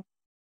doctor,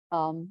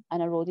 in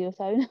a rodeo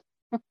town.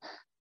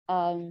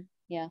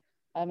 Yeah,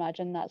 I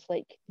imagine that's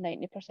like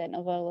 90%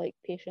 of our like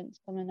patients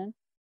coming in,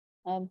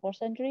 horse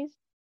injuries.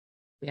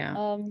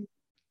 Yeah.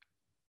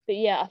 But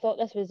yeah, I thought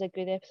this was a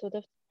good episode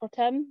for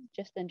Tim,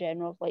 just in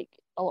general, of like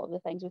a lot of the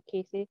things with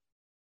Casey.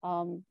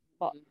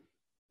 But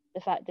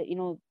the fact that, you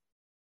know,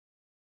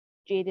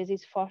 Jade is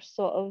his first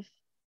sort of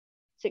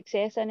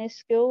success in his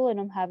school, and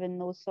I'm having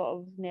those sort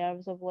of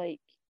nerves of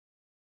like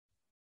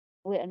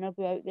letting her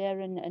go out there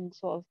and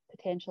sort of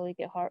potentially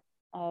get hurt,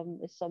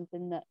 is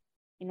something that,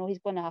 you know, he's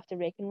going to have to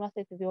reckon with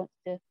if he wants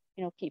to,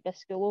 you know, keep this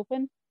school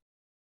open.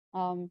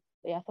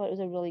 But yeah, I thought it was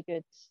a really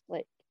good,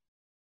 like,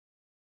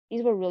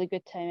 these were really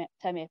good Tim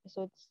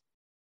episodes.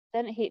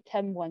 Didn't hate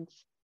Tim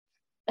once.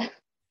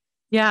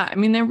 Yeah, I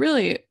mean, they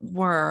really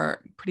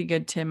were pretty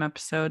good Tim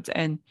episodes,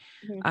 and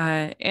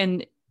Mhm.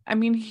 and I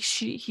mean,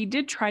 he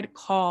did try to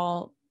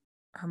call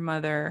her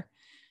mother,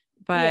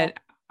 Yeah, but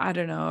I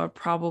don't know, I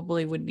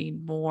probably would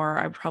need more.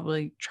 I'd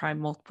probably try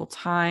multiple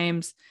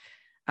times.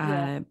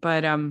 yeah,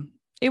 But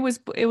it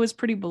was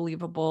pretty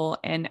believable,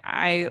 and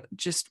I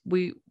just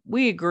we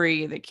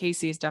agree that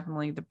Casey is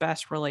definitely the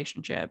best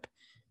relationship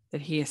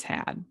that he has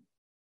had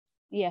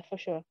yeah, for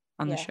sure.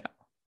 on the Yeah, show.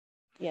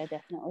 yeah,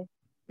 definitely.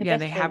 The Yeah,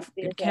 best they have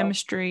chemistry as good well.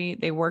 chemistry.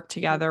 They work Mhm.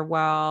 together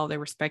well. They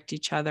respect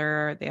each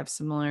other. They have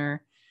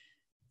similar,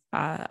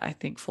 I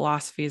think,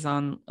 philosophies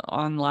on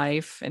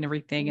life and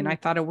everything. And I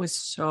Mhm. thought it was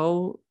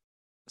so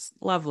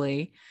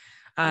lovely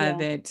Yeah.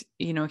 that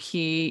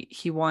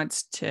he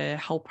wants to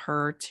help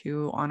her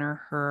to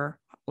honor her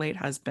late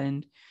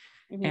husband.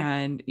 Mhm.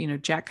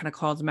 And Jack kind of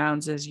calls him out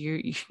and says,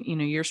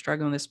 you're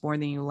struggling with this more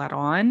than you let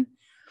on.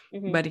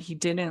 Mhm. But he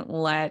didn't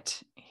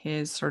let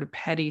his sort of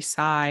petty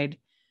side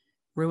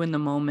ruin the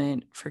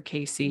moment for Mhm.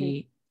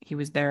 Casey. He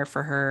was there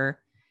for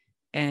her.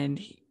 And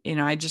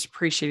I just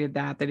appreciated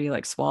that he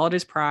like swallowed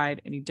his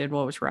pride and he did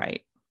what was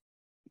right.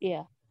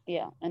 Yeah.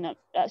 Yeah. And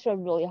that's a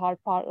really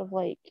hard part of,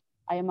 like,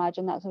 I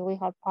imagine that's a really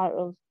hard part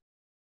of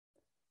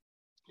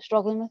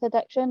struggling with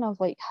addiction, of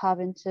like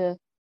having to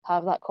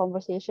have that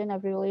conversation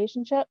every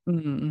relationship,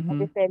 Mm-hmm.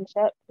 every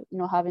friendship,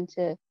 having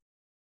to,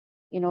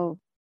 you know,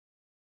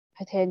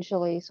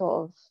 potentially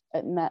sort of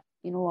admit,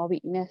 a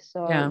weakness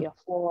or Yeah. a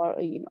flaw,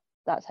 or,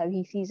 that's how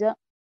he sees it.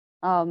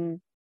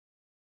 Um,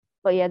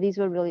 but yeah, these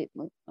were really,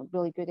 like,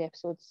 really good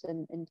episodes,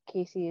 and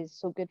Casey is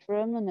so good for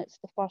him, and it's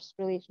the first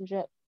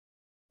relationship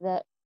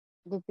that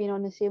they've been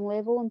on the same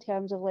level in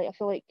terms of, like, I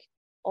feel like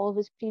all of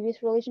his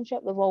previous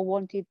relationship, they've all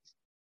wanted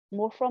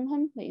more from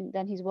him, like,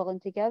 than he's willing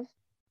to give.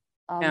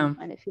 Yeah.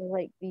 And it feels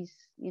like these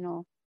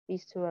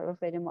two are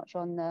very much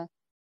on the,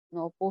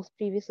 both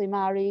previously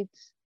married,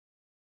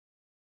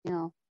 you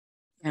know,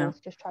 Yeah.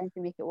 both just trying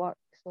to make it work.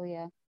 So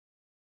yeah.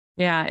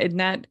 Yeah. And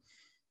that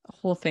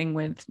whole thing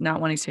with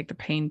not wanting to take the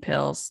pain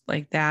pills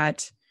like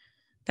that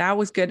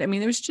was good. I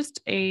mean, it was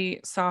just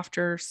a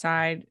softer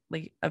side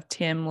like of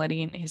Tim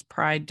letting his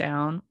pride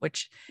down,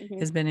 which Hmm.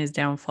 has been his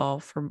downfall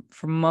for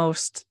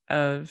most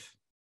of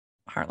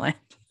Heartland.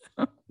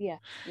 Yeah,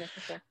 yeah,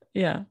 for sure.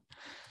 Yeah.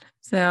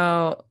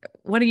 So,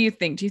 what do you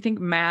think? Do you think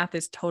math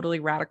is totally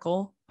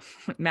radical?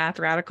 Math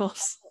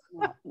radicals?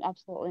 No,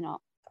 absolutely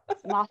not.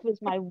 Math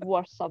was my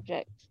worst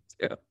subject.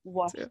 Too.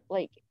 Worst. Too.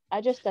 Like, I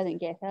just didn't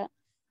get it.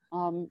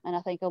 And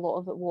I think a lot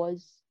of it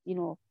was,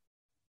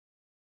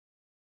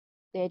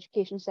 the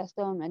education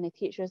system and the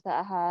teachers that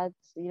I had,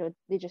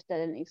 they just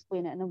didn't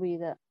explain it in a way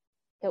that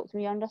helped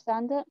me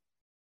understand it.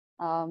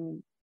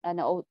 Um, and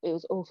it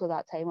was also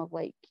that time of,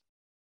 like,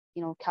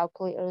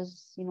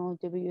 calculators, do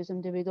we use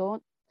them, do we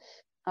don't?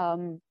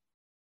 Um,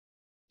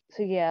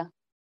 so yeah,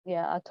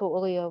 yeah, I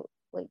totally,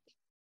 like,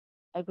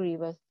 agree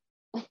with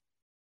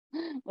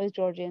with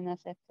Georgie in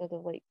this episode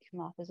of, like,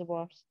 math is the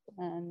worst.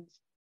 And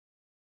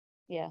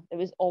yeah, it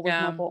was always my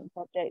Yeah, bottom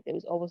subject. It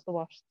was always the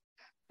worst.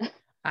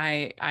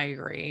 I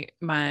agree.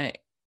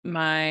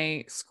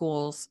 My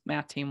school's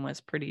math team was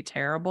pretty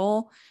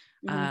terrible.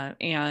 Hmm.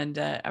 And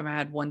I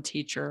had one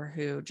teacher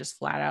who just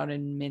flat out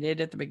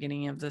admitted at the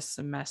beginning of the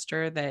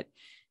semester that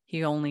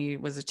he only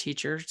was a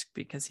teacher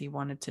because he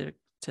wanted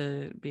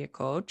to be a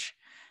coach.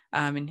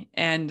 And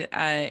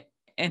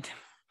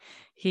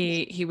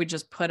he would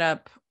just put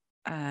up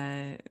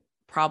uh,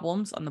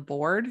 problems on the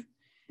board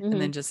and Hmm.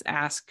 then just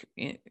ask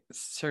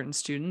certain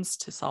students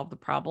to solve the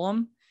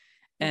problem,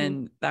 Hmm.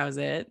 and that was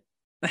it.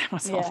 That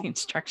was all Yeah, the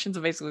instructions.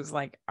 It basically was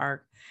like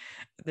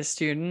the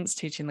students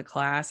teaching the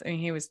class. I mean,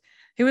 he was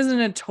a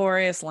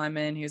notorious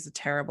lemon. He was a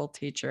terrible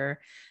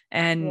teacher,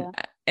 and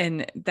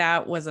yeah,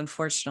 that was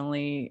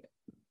unfortunately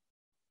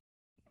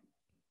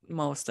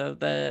most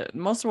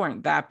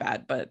weren't that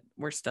bad, but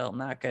we're still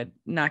not good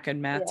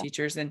math yeah,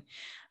 teachers.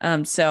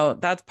 And so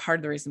that's part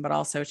of the reason, but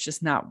also it's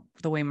just not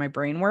the way my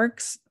brain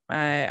works.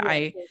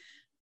 yeah,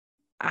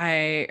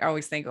 I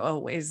always think,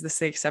 oh, is this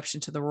the exception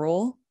to the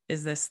rule?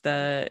 Is this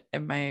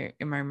am I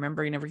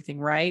remembering everything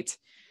right?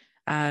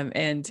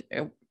 And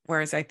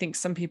whereas I think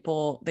some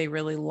people, they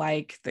really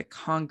like the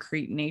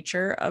concrete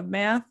nature of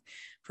math.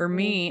 For mm-hmm.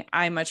 me,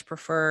 I much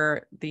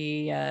prefer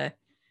the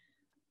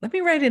let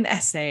me write an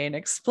essay and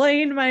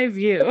explain my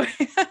view.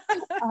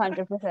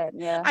 100%.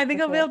 Yeah, I think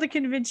for I'll be sure. able to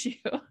convince you.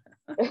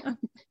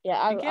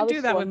 Yeah, You I can't was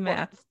do that so with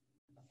math.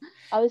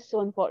 I was so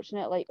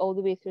unfortunate, like, all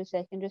the way through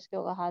secondary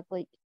school. I had,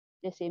 like,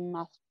 the same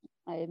math,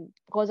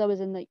 because I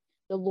was in, like,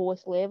 the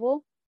lowest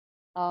level.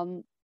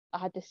 Um, I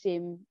had the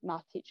same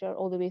math teacher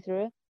all the way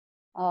through.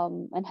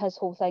 And his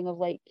whole thing of,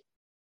 like,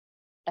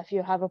 if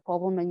you have a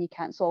problem and you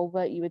can't solve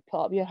it, you would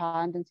put up your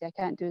hand and say, I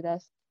can't do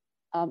this.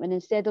 And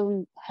instead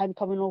of him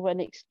coming over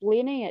and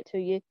explaining it to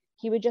you,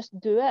 he would just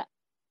do it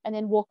and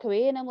then walk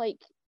away. And I'm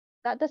like,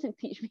 that doesn't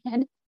teach me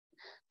anything.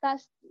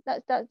 That's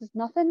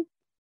nothing.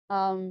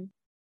 Um,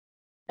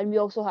 And we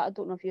also had, I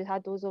don't know if you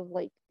had those of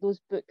like those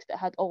books that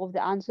had all of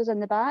the answers in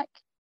the back.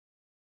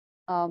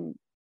 And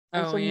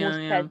Oh so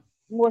yeah,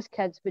 most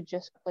kids would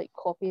just like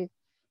copy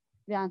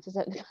the answers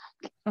out the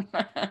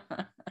back.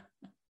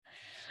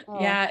 yeah.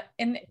 Yeah.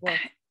 And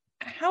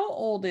how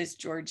old is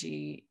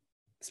Georgie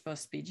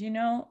supposed to be? Do you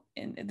know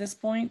at this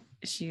point?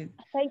 Is she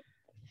I think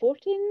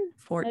 14.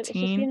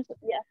 14?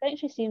 I think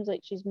she seems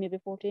like she's maybe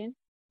 14.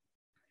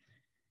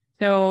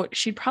 So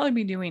she'd probably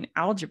be doing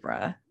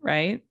algebra,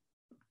 right?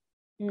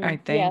 I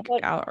think,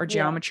 or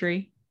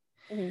geometry.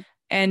 Mm-hmm.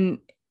 And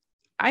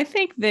I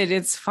think that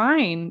it's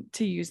fine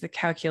to use the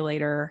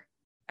calculator.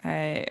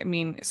 I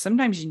mean,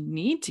 sometimes you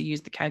need to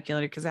use the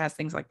calculator because it has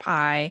things like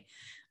pi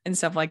and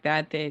stuff like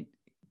that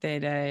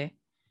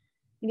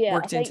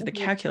worked into the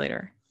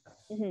calculator.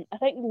 Mm-hmm. I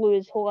think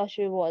Lou's whole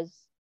issue was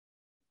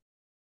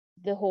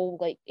the whole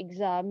like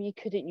exam. You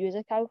couldn't use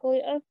a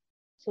calculator,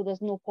 so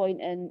there's no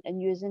point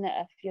in using it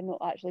if you're not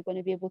actually going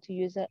to be able to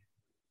use it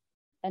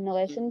in the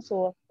lesson.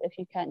 So if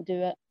you can't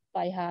do it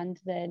by hand,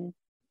 then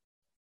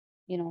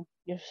you're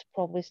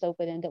probably still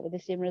going to end up with the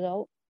same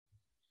result.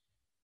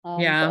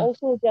 But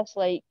also just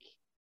like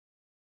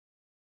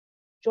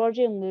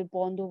Georgie and Lou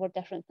bond over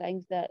different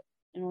things that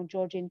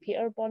Georgie and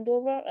Peter bond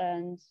over,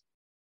 and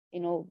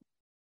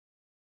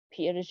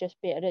Peter is just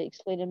better at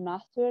explaining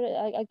math to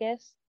her, I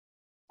guess.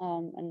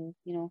 And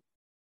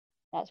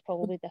that's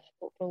probably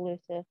difficult for Lou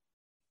to.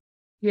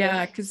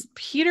 Yeah, because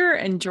Peter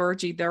and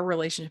Georgie, their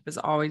relationship has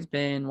always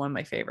been one of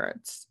my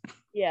favorites.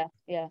 Yeah,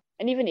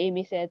 and even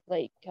Amy said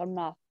like her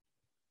math,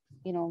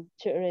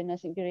 tutoring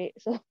isn't great.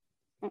 So.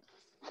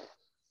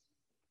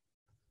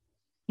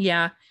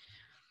 Yeah,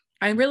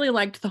 I really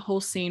liked the whole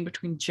scene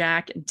between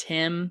Jack and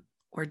Tim,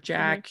 where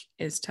Jack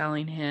is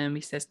telling him,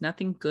 he says,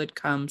 nothing good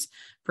comes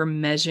from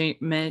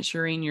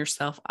measuring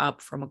yourself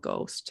up from a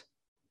ghost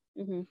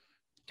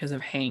because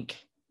of Hank.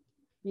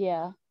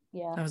 Yeah.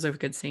 That was a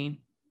good scene.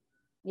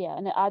 Yeah,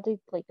 and it added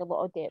like a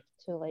lot of depth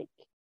to like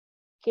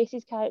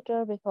Casey's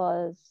character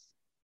because,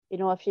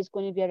 if she's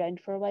going to be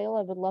around for a while,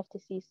 I would love to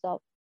see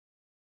stuff.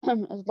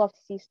 I'd love to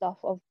see stuff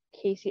of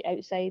Casey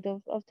outside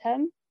of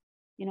Tim.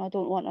 I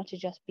don't want her to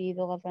just be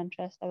the love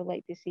interest. I would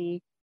like to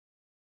see,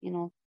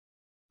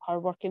 her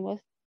working with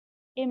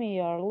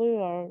Amy or Lou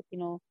or,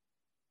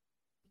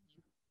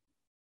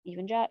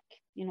 even Jack.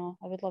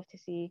 I would love to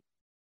see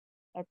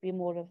her be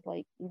more of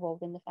like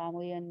involved in the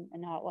family and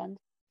Heartland.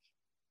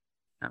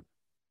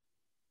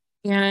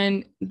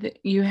 And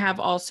you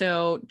have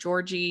also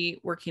Georgie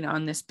working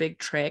on this big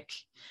trick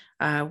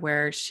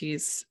where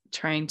she's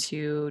trying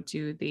to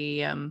do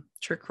the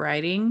trick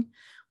riding,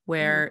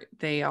 where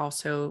they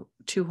also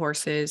 2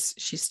 horses,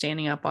 she's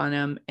standing up on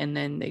them, and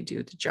then they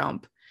do the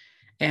jump.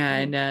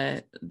 And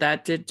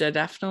that did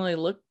definitely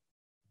look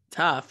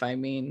tough. I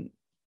mean,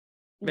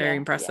 very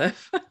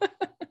impressive.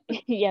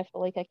 Yeah,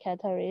 for like a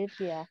kid her age,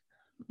 yeah.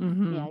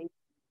 Mm-hmm. Yeah, you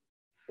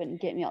wouldn't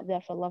get me up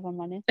there for love or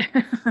money.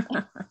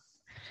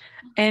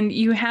 And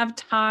you have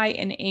Ty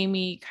and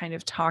Amy kind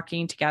of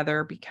talking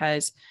together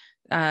because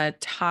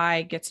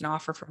Ty gets an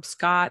offer from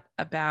Scott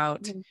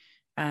about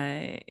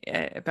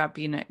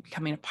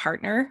becoming a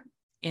partner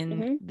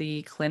in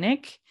the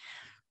clinic.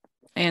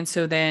 And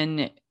so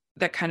then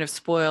that kind of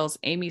spoils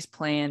Amy's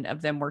plan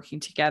of them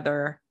working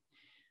together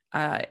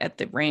at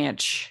the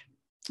ranch.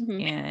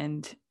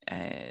 And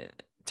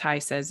Ty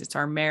says, it's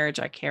our marriage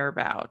I care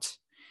about.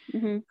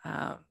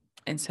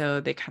 And so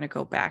they kind of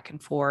go back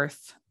and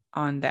forth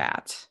on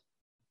that.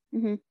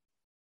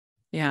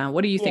 Yeah.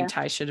 What do you think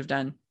Ty should have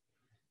done?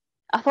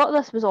 I thought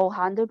this was all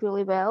handled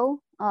really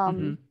well.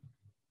 I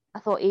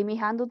thought Amy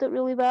handled it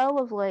really well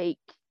of like,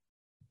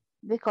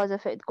 because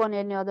if it had gone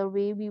any other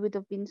way, we would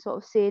have been sort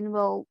of saying,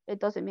 well, it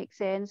doesn't make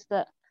sense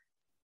that,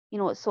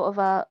 it's sort of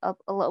a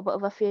little bit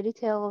of a fairy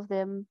tale of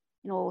them,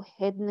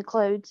 head in the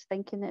clouds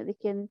thinking that they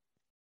can,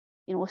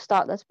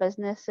 start this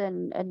business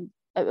and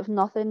out of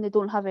nothing. They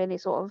don't have any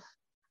sort of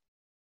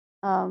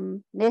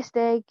nest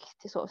egg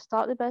to sort of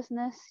start the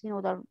business.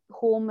 Their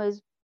home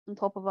is on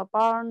top of a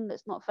barn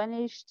that's not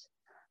finished.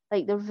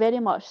 Like they're very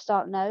much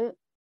starting out,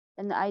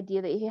 and the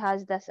idea that he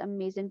has this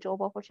amazing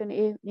job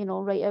opportunity,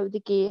 right out the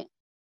gate.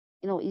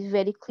 He's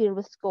very clear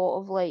with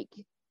Scott of like,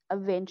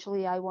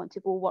 eventually I want to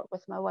go work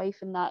with my wife,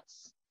 and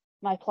that's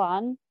my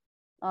plan.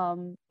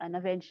 And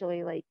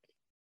eventually, like,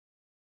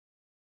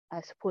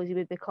 I suppose he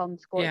would become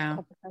Scott's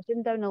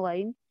competition down the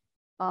line.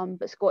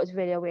 But Scott is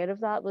very aware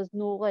of that. There's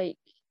no like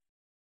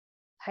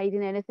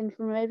hiding anything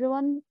from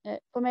anyone.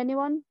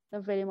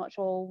 They're very much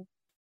all,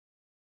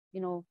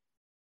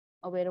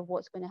 aware of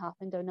what's going to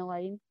happen down the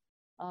line.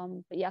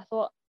 But yeah, I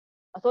thought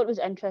it was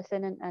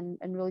interesting and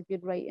really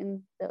good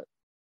writing that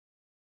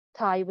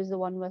Ty was the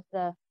one with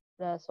the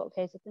sort of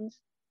hesitance.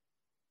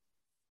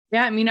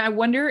 Yeah, I mean, I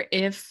wonder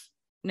if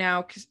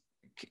now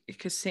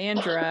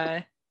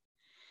Cassandra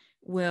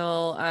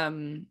will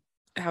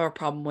have a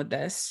problem with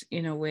this,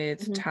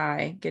 with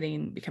Ty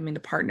becoming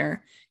the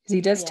partner, because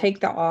he does take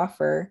the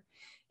offer.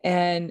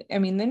 And I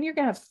mean, then you're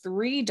gonna have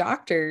 3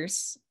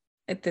 doctors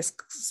at this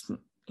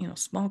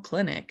small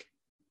clinic.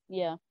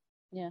 Yeah.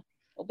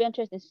 It'll be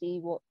interesting to see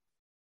what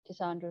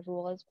Cassandra's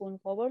role is going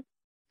forward,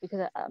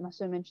 because I'm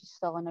assuming she's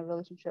still in a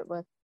relationship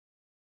with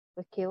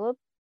Caleb.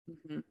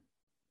 Mm-hmm.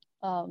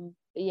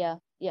 But yeah,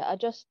 I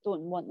just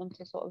don't want them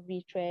to sort of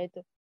retread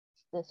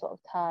the sort of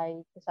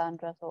Ty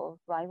Cassandra sort of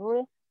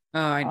rivalry. Oh,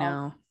 I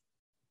know.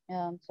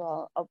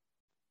 So I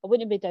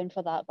wouldn't be down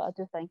for that, but I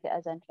do think it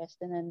is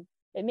interesting, and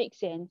it makes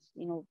sense.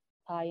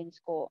 Ty and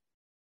Scott.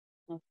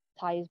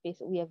 Ty is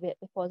basically a vet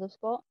because of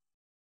Scott.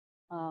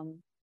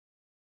 And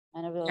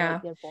I really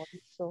like their bonds.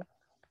 So.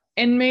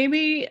 And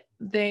maybe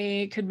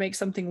they could make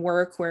something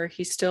work where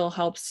he still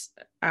helps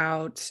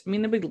out. I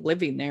mean, they'll be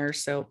living there,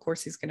 so of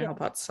course he's going to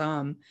help out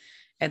some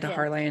at the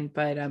Heartland.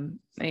 But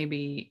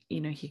maybe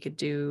he could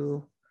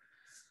do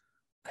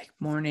like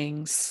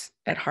mornings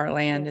at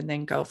Heartland and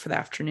then go for the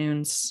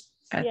afternoons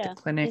at the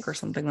clinic or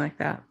something like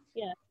that.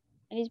 Yeah,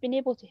 and he's been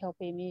able to help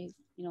Amy,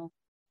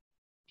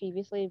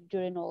 previously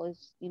during all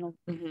his,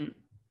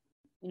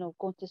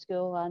 going to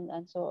school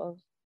and sort of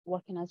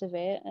working as a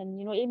vet. And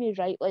Amy's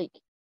right, like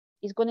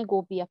he's going to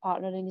go be a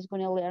partner and he's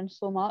going to learn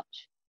so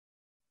much,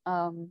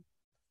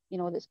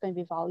 that's going to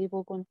be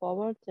valuable going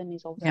forward. And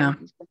he's also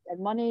he's going to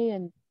earn money,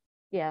 and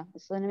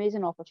it's an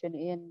amazing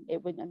opportunity, and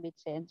it wouldn't have made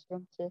sense for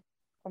him to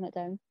turn it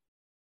down.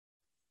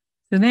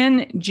 So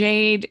then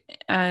Jade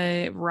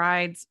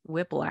rides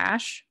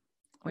Whiplash,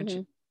 which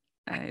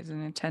is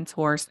an intense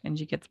horse, and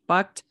she gets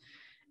bucked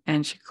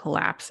and she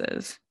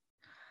collapses.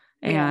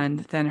 And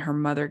then her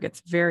mother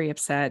gets very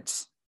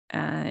upset.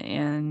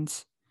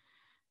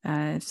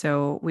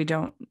 So we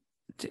don't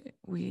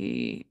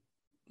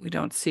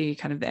see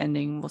kind of the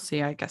ending. We'll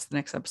see, I guess, the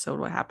next episode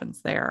what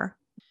happens there.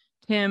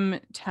 Tim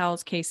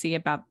tells Casey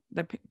about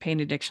the pain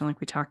addiction, like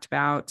we talked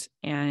about,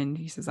 and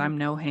he says, "I'm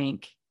no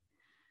Hank."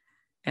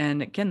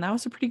 And again, that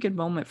was a pretty good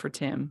moment for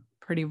Tim.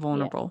 Pretty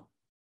vulnerable.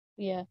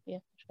 Yeah,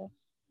 for sure.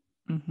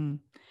 Mm-hmm.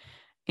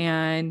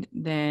 And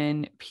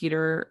then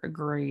Peter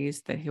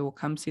agrees that he will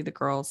come see the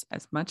girls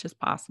as much as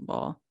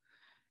possible.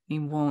 He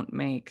won't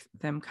make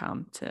them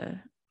come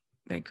to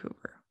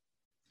Vancouver.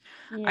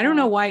 Yeah. I don't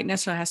know why it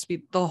necessarily has to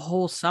be the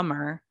whole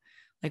summer.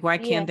 Like, why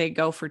can't they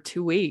go for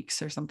 2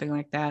 weeks or something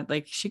like that?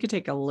 Like, she could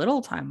take a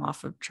little time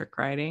off of trick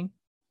riding.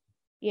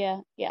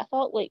 Yeah. I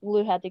thought like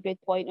Lou had a good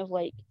point of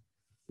like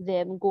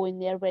them going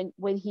there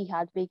when he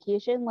had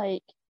vacation.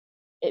 Like,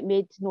 it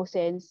made no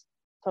sense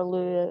for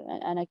Lou,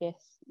 and I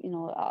guess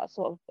I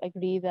sort of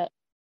agree that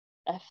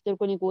if they're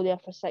going to go there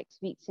for 6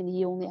 weeks and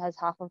he only has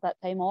half of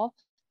that time off,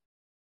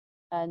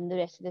 and the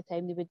rest of the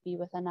time they would be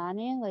with a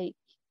nanny, like,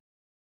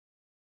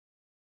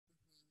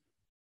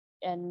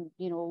 and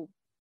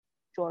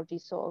Georgie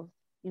sort of,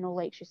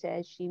 like she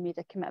says, she made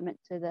a commitment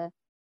to the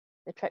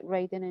trick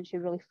riding and she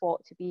really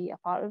fought to be a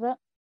part of it.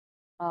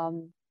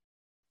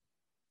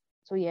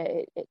 So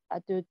yeah, I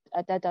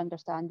did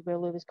understand where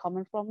Lou was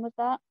coming from with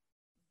that.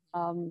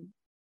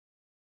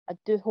 I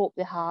do hope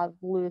they have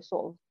Lou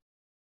sort of.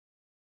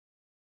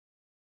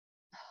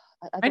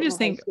 I don't know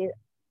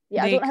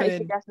how to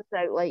say this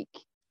without like,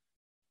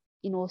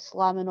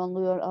 slamming on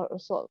Lou or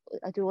sort of.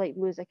 I do like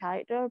Lou as a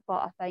character, but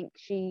I think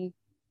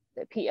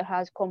that Peter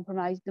has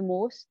compromised the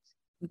most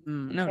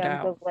in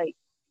terms of like,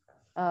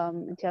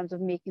 in terms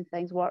of making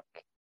things work,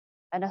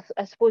 and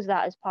I suppose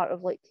that is part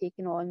of like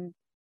taking on,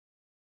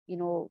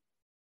 the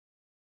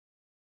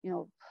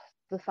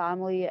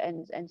family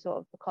and sort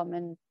of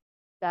becoming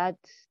dad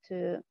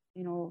to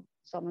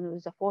someone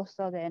who's a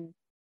foster,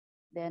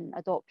 then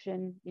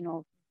adoption.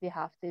 They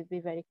have to be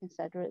very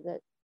considerate that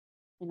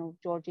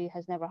Georgie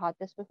has never had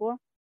this before.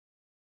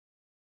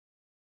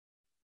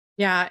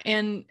 Yeah,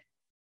 and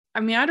I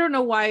mean, I don't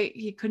know why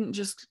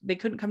they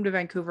couldn't come to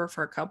Vancouver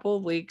for a couple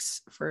of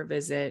weeks for a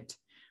visit,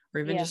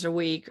 or even just a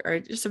week, or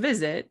just a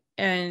visit,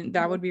 and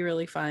that would be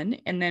really fun.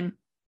 And then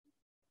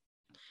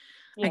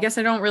I guess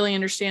I don't really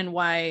understand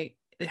why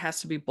it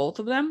has to be both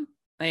of them.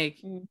 Like,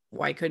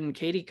 why couldn't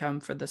Katie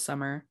come for the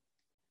summer?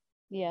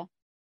 Yeah.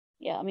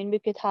 I mean, we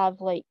could have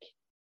like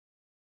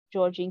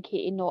Georgie and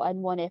Katie not in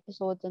one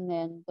episode, and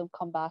then they'll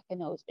come back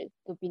and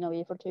they've been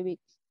away for 2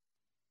 weeks.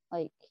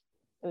 Like,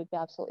 it would be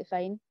absolutely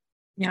fine.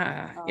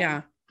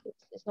 Yeah.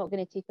 It's not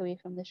going to take away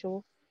from the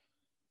show.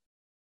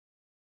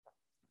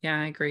 Yeah,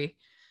 I agree.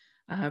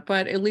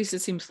 But at least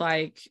it seems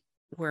like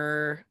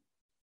we're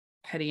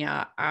heading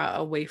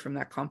away from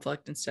that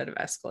conflict instead of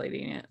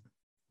escalating it.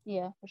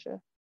 Yeah, for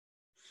sure.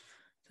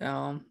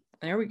 So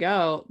there we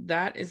go.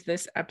 That is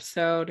this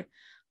episode.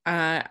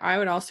 I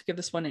would also give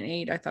this one an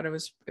 8. I thought it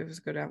was a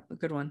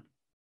good one.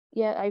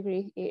 Yeah, I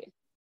agree. 8.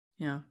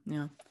 Yeah.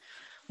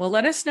 Well,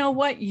 let us know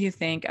what you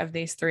think of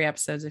these 3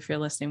 episodes. If you're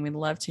listening, we'd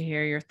love to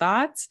hear your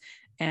thoughts,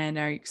 and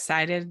are you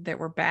excited that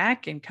we're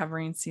back and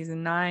covering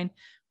season 9?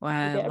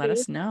 Well, let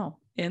us know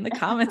in the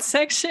comments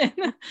section.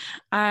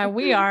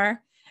 We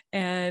are.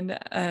 And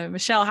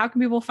Michelle, how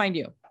can people find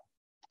you?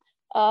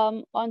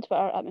 On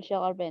Twitter at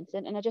Michelle R.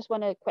 Benson. And I just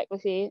want to quickly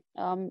say,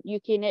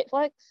 UK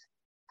Netflix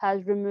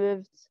has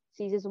removed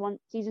seasons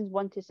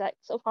 1 to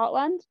 6 of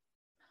Heartland.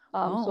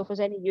 So if there's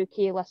any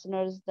UK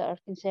listeners that are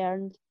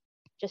concerned,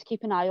 just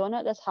keep an eye on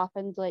it. This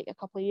happened like a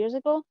couple of years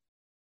ago,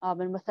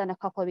 and within a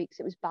couple of weeks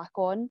it was back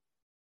on.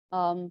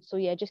 So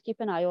yeah, just keep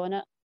an eye on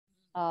it.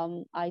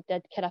 I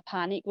did kind of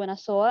panic when I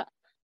saw it.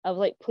 I was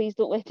like, please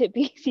don't let it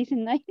be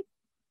season 9.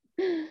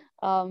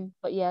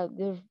 But yeah,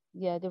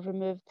 they've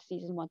removed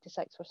season 1 to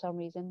 6 for some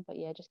reason. But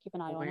yeah, just keep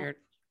an eye on it.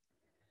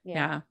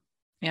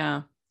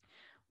 Yeah.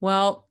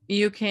 Well,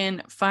 you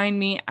can find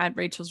me at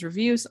Rachel's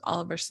Reviews,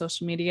 all of our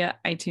social media,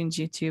 iTunes,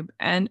 YouTube,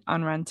 and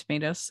on Rotten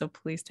Tomatoes. So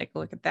please take a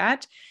look at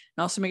that.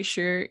 And also make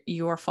sure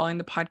you are following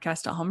the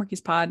podcast at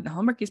Hallmarkies Pod and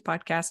Hallmarkies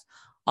Podcast,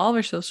 all of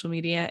our social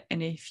media.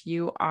 And if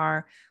you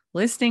are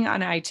listening on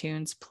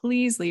iTunes,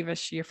 please leave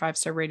us your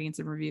 5-star ratings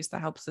and reviews.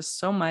 That helps us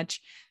so much.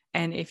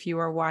 And if you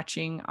are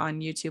watching on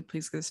YouTube,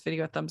 please give this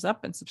video a thumbs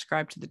up and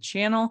subscribe to the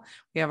channel.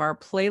 We have our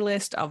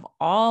playlist of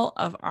all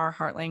of our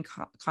Heartland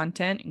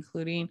content,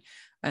 including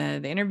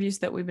the interviews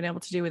that we've been able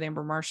to do with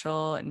Amber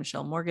Marshall and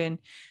Michelle Morgan.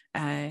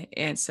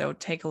 And so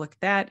take a look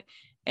at that.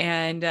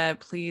 And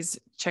please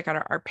check out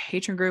our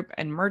Patreon group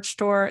and merch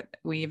store.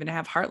 We even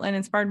have Heartland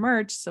inspired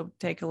merch. So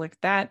take a look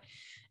at that.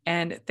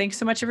 And thanks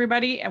so much,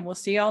 everybody. And we'll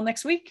see you all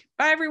next week.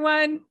 Bye,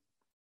 everyone.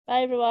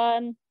 Bye,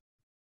 everyone.